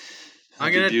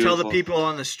 I'm going to tell the people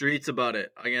on the streets about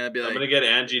it. I'm going to be like, I'm going to get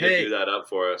Angie to do that up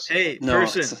for us. Hey,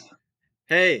 person.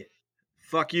 Hey,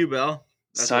 fuck you, Bell.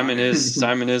 That's Simon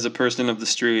is a person of the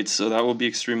streets, so that will be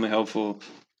extremely helpful.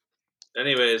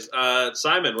 Anyways,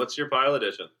 Simon, what's your pile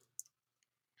edition?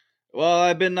 Well,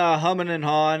 I've been humming and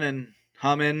hawing and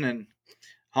humming and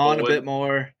hawing a bit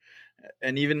more,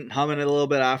 and even humming a little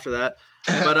bit after that.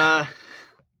 But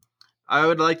I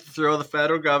would like to throw the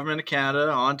federal government of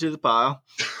Canada onto the pile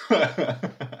for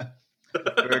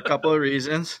a couple of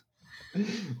reasons.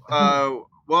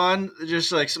 One,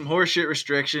 just like some horseshit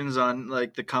restrictions on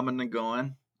like the coming and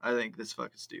going. I think that's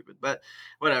fucking stupid, but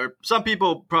whatever. Some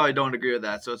people probably don't agree with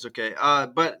that, so it's okay.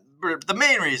 But the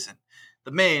main reason,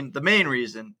 the main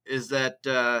reason is that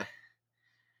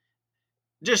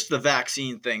just the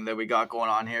vaccine thing that we got going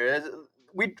on here.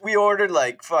 We ordered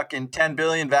like fucking 10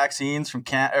 billion vaccines from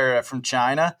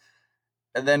China,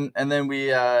 and then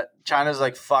we China's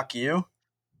like, fuck you,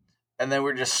 and then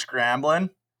we're just scrambling,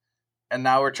 and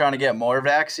now we're trying to get more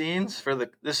vaccines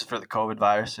this is for the COVID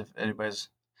virus, if anybody's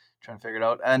trying to figure it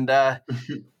out. And the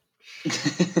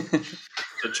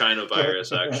China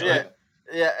virus, actually.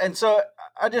 Yeah, and so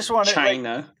I just want to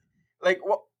China. Like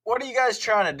what are you guys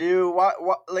trying to do?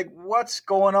 What's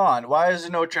going on? Why is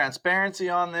there no transparency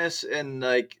on this? And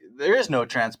like, there is no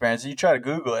transparency. You try to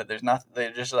Google it. There's nothing.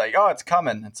 They're just like, oh, it's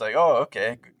coming. It's like, oh,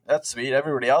 okay, that's sweet.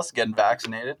 Everybody else is getting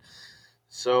vaccinated.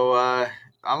 So I'm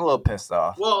a little pissed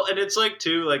off. Well, and it's like,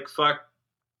 too, like, fuck,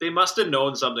 they must have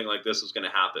known something like this was going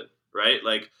to happen, right?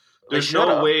 Like, there's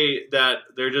no way that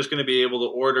they're just going to be able to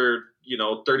order,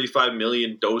 35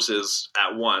 million doses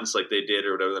at once, like they did,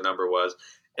 or whatever the number was,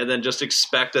 and then just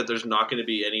expect that there's not going to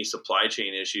be any supply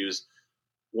chain issues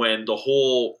when the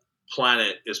whole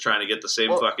planet is trying to get the same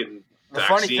fucking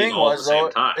vaccine all at the same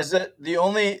time. Is that the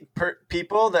only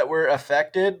people that were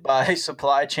affected by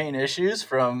supply chain issues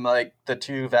from like the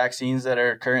two vaccines that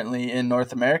are currently in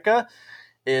North America?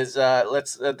 Is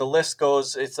the list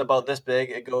goes, it's about this big.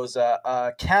 It goes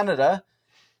Canada.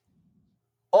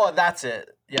 Oh, that's it.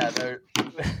 Yeah,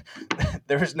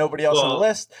 there was nobody else on the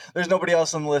list. There's nobody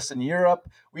else on the list in Europe.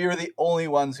 We were the only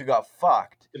ones who got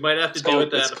fucked. It might have to do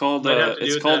with that.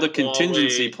 It's called a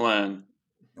contingency plan.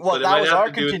 Well, that was our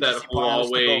contingency plan.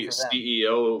 Huawei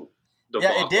CEO.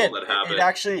 Yeah, it did. It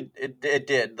actually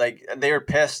did. Like, they were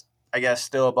pissed, I guess,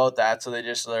 still about that. So they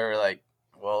were like,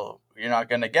 "Well, you're not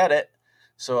gonna get it."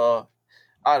 So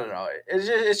I don't know.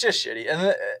 It's just shitty.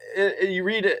 And you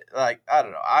read it like, I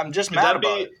don't know. I'm just mad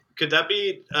about it. Could that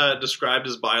be described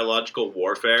as biological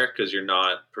warfare because you're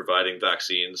not providing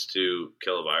vaccines to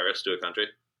kill a virus to a country?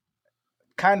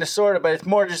 Kind of, sort of, but it's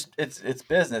more just it's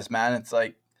business, man. It's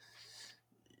like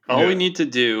all we need to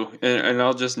do, and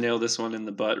I'll just nail this one in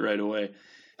the butt right away.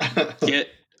 Get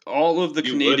all of the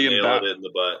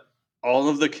all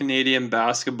of the Canadian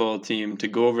basketball team to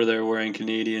go over there wearing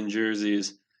Canadian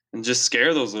jerseys and just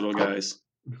scare those little guys.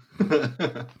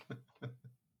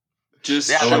 Show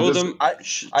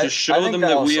them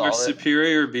that we are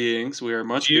superior beings. We are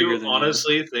much bigger than you. Do you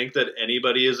honestly think that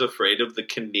anybody is afraid of the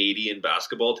Canadian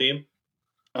basketball team?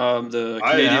 The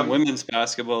Canadian women's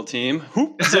basketball team.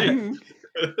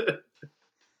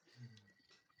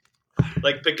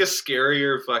 Like, pick a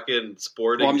scarier fucking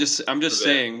sporting. Well, I'm just event.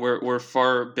 saying we're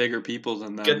far bigger people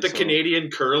than them. Get the so- Canadian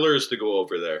curlers to go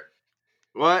over there.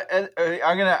 Well,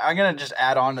 I'm gonna just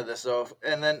add on to this though,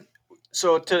 and then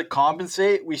so to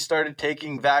compensate, we started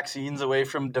taking vaccines away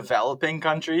from developing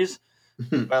countries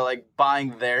by like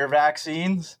buying their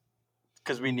vaccines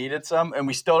because we needed some, and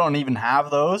we still don't even have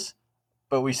those,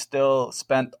 but we still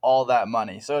spent all that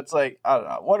money. So it's like, I don't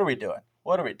know, what are we doing?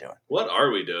 What are we doing? What are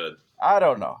we doing? I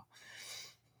don't know.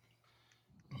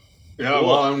 Yeah, Cool.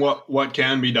 well, and what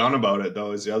can be done about it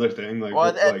though is the other thing. Like, Well,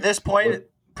 at like, this point, we're-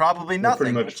 probably we're nothing,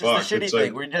 pretty much which is the fucked. shitty It's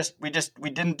thing. like- We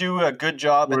didn't do a good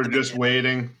job. we're at the just beginning,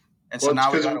 waiting. and so Well, it's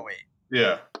now we 'cause gotta we- wait.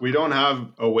 Yeah, we don't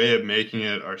have a way of making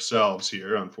it ourselves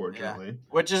here, unfortunately.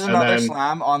 Which is And another then-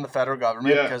 slam on the federal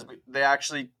government Yeah. because they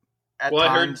actually at Well, I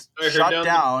heard times down shut the-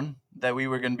 down that we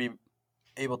were going to be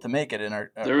able to make it in our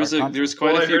There was country.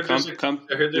 quite Well, a I few heard there's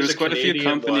I heard there was quite a few Canadian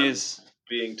one companies.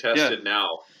 being tested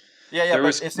now. yeah, there but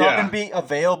was- it's not yeah. going to be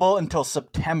available until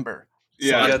September.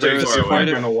 Yeah, Yeah, it's there pretty was far quite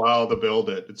away. a- Been a while to build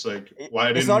it. It's like, why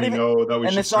It's didn't not we even- know that we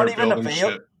and should it's not start even building avail-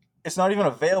 shit? It's not even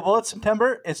available in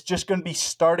September. It's just going to be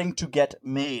starting to get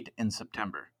made in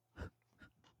September.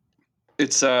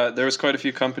 It's there was quite a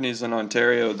few companies in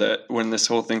Ontario that when this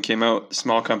whole thing came out,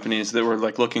 small companies that were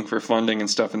like looking for funding and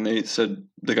stuff, and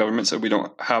the government said we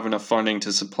don't have enough funding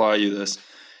to supply you this.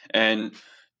 And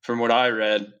from what I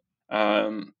read,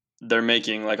 they're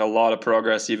making like a lot of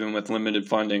progress even with limited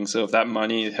funding. So if that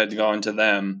money had gone to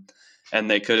them and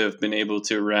they could have been able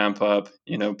to ramp up,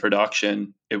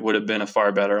 production, it would have been a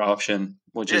far better option,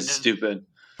 which Yeah, is just- stupid.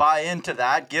 Buy into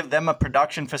that. Give them a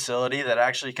production facility that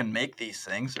actually can make these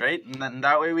things, right? And then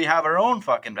that way we have our own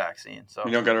fucking vaccine. So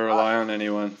You don't got to rely on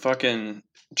anyone. Fucking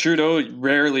Trudeau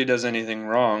rarely does anything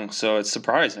wrong, so it's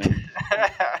surprising.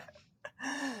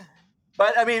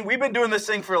 But I mean, we've been doing this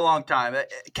thing for a long time.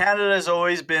 Canada has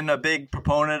always been a big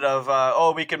proponent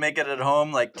of, we can make it at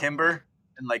home, like timber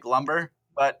and like lumber.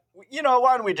 But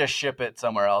why don't we just ship it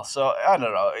somewhere else? So I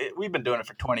don't know. We've been doing it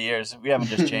for 20 years. We haven't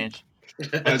just changed.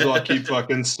 Might as well keep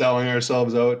fucking selling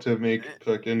ourselves out to make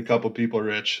fucking a couple people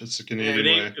rich. It's the Canadian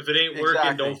way. If it ain't working,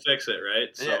 Exactly. don't fix it, right?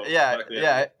 So, yeah. fuck it.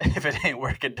 Yeah. If it ain't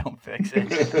working, don't fix it.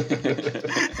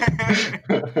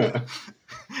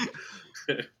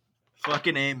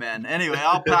 Fucking amen. Anyway,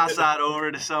 I'll pass that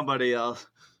over to somebody else.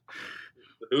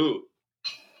 Who?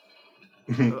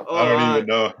 I don't even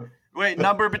know. Wait,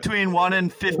 number between 1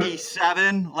 and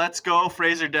 57. Let's go,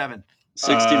 Fraser Devon.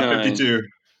 69. 52.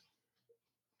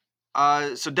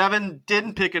 So Devon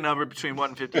didn't pick a number between 1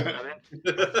 and 57.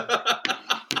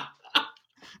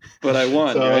 But I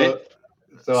won, right?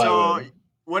 So I So win.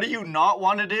 what do you not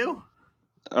want to do?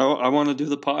 Oh, I want to do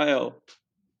the pile.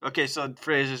 Okay, so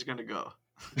Fraser's going to go.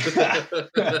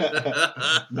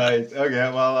 Nice.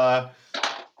 Okay. Well,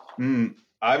 I'm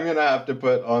gonna have to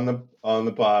put on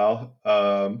the pile.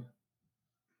 I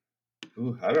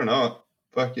don't know.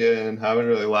 Fucking haven't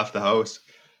really left the house.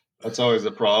 That's always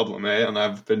a problem, eh? And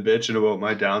I've been bitching about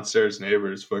my downstairs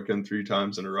neighbors fucking 3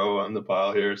 times in a row on the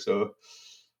pile here. So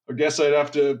I guess I'd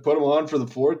have to put them on for the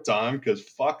 4th time because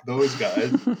fuck those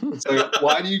guys. It's like,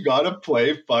 why do you gotta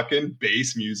play fucking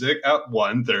bass music at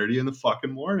 1:30 in the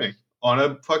fucking morning on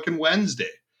a fucking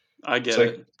Wednesday? I get It's like-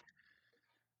 it.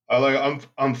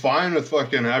 I'm fine with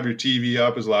fucking have your TV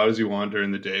up as loud as you want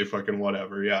during the day, fucking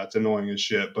whatever. Yeah, it's annoying as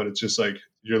shit, but it's just like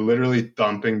you're literally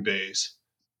thumping bass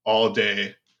all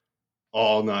day,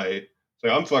 all night. It's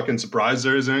like I'm fucking surprised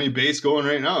there isn't any bass going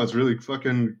right now. It's really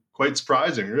fucking quite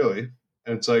surprising, really.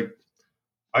 And it's like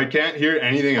I can't hear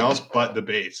anything else but the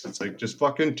bass. It's like just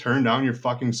fucking turn down your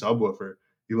fucking subwoofer.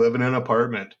 You live in an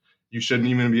apartment. You shouldn't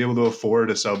even be able to afford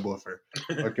a subwoofer.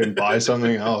 Fucking buy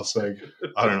something else. Like,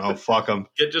 I don't know. Fuck them.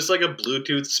 Get just like a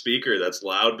Bluetooth speaker that's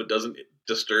loud but doesn't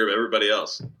disturb everybody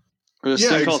else. Or this Yeah,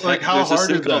 thing it's called like, how there's this hard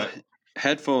thing is called that?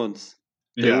 headphones.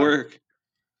 They Yeah. work.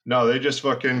 No, they just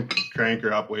fucking crank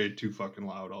her up way too fucking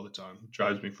loud all the time. It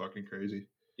drives me fucking crazy.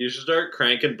 You should start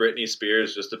cranking Britney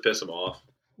Spears just to piss them off.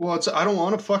 Well, I don't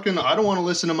want to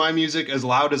listen to my music as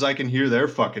loud as I can hear their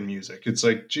fucking music. It's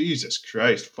like, Jesus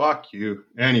Christ, fuck you.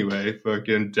 Anyway,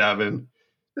 fucking Devin,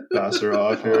 pass her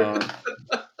off here.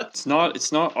 It's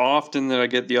not often that I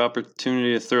get the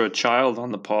opportunity to throw a child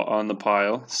on the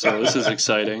pile, so this is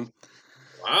exciting.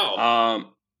 Wow.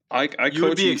 I You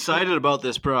would coach be in- excited about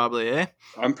this, probably, eh?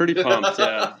 I'm pretty pumped.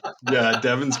 Yeah. Yeah,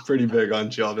 Devin's pretty big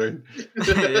on children.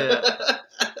 Yeah.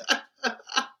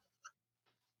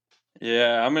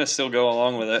 Yeah, I'm gonna still go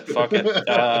along with it. Fuck it.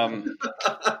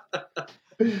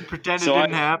 Pretend So it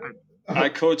didn't happen. I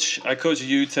coach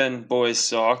U10 boys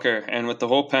soccer, and with the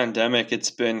whole pandemic,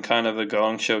 it's been kind of a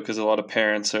gong show because a lot of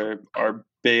parents are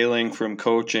bailing from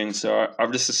coaching. So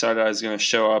I've just decided I was going to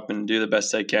show up and do the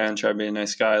best I can, try to be a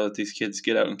nice guy, let these kids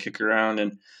get out and kick around.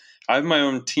 And I have my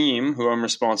own team who I'm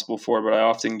responsible for, but I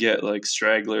often get like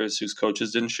stragglers whose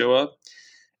coaches didn't show up.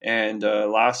 And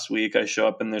last week I show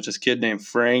up and there's this kid named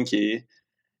Frankie,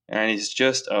 and he's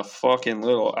just a fucking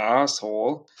little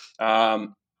asshole.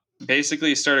 Basically,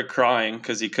 he started crying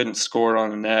because he couldn't score on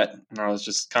the net. And I was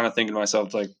just kind of thinking to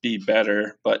myself, like, be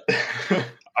better. But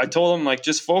I told him, like,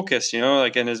 just focus,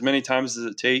 like, and as many times as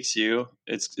it takes you,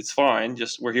 it's fine.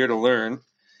 Just, we're here to learn.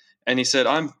 And he said,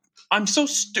 I'm so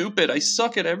stupid. I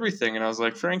suck at everything. And I was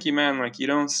like, Frankie, man, like, you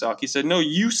don't suck. He said, no,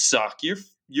 you suck.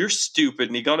 You're stupid.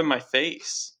 And he got in my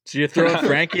face. So you throw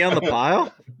Frankie on the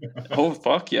pile? Oh,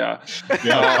 fuck yeah.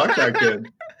 Yeah, fuck that kid.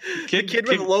 Kid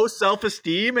with low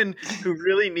self-esteem and who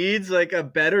really needs like a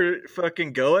better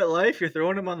fucking go at life. You're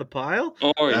throwing him on the pile?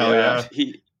 Oh yeah.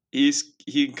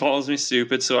 He calls me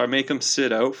stupid, so I make him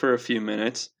sit out for a few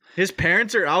minutes. His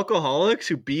parents are alcoholics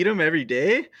who beat him every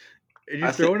day. And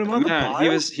you're throwing him on the pile?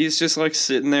 He's just like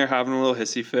sitting there having a little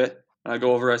hissy fit. I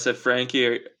go over. I said,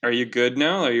 Frankie, are you good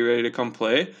now? Are you ready to come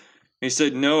play? He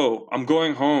said, no, I'm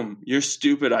going home. You're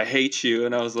stupid. I hate you.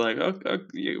 And I was like,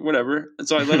 okay, whatever. And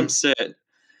so I let him sit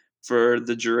for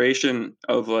the duration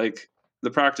of like the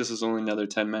practice was only another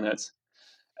 10 minutes.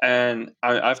 And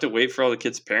I have to wait for all the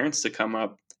kids' parents to come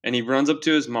up. And he runs up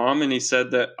to his mom and he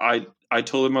said that I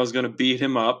told him I was going to beat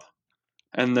him up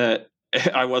and that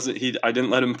I didn't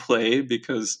let him play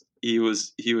because he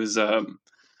was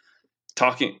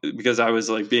talking because I was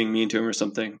like being mean to him or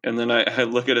something. And then I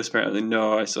look at his parents and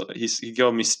no, he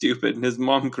called me stupid, and his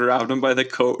mom grabbed him by the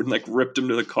coat and like ripped him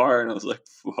to the car. And I was like,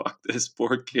 fuck this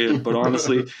poor kid. But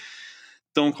honestly,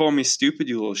 don't call me stupid,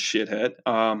 you little shithead.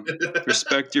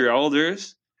 Respect your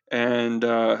elders and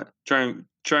try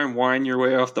and whine your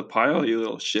way off the pile, you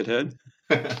little shithead.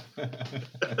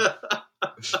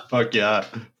 Fuck yeah.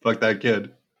 Fuck that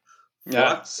kid.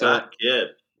 Yeah, Fuck that kid.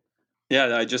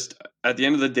 Yeah, I just at the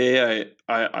end of the day,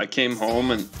 I came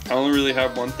home and I only really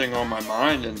had one thing on my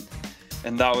mind,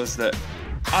 and that was that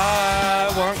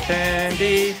I want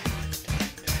candy.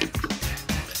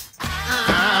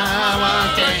 I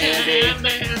want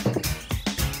candy.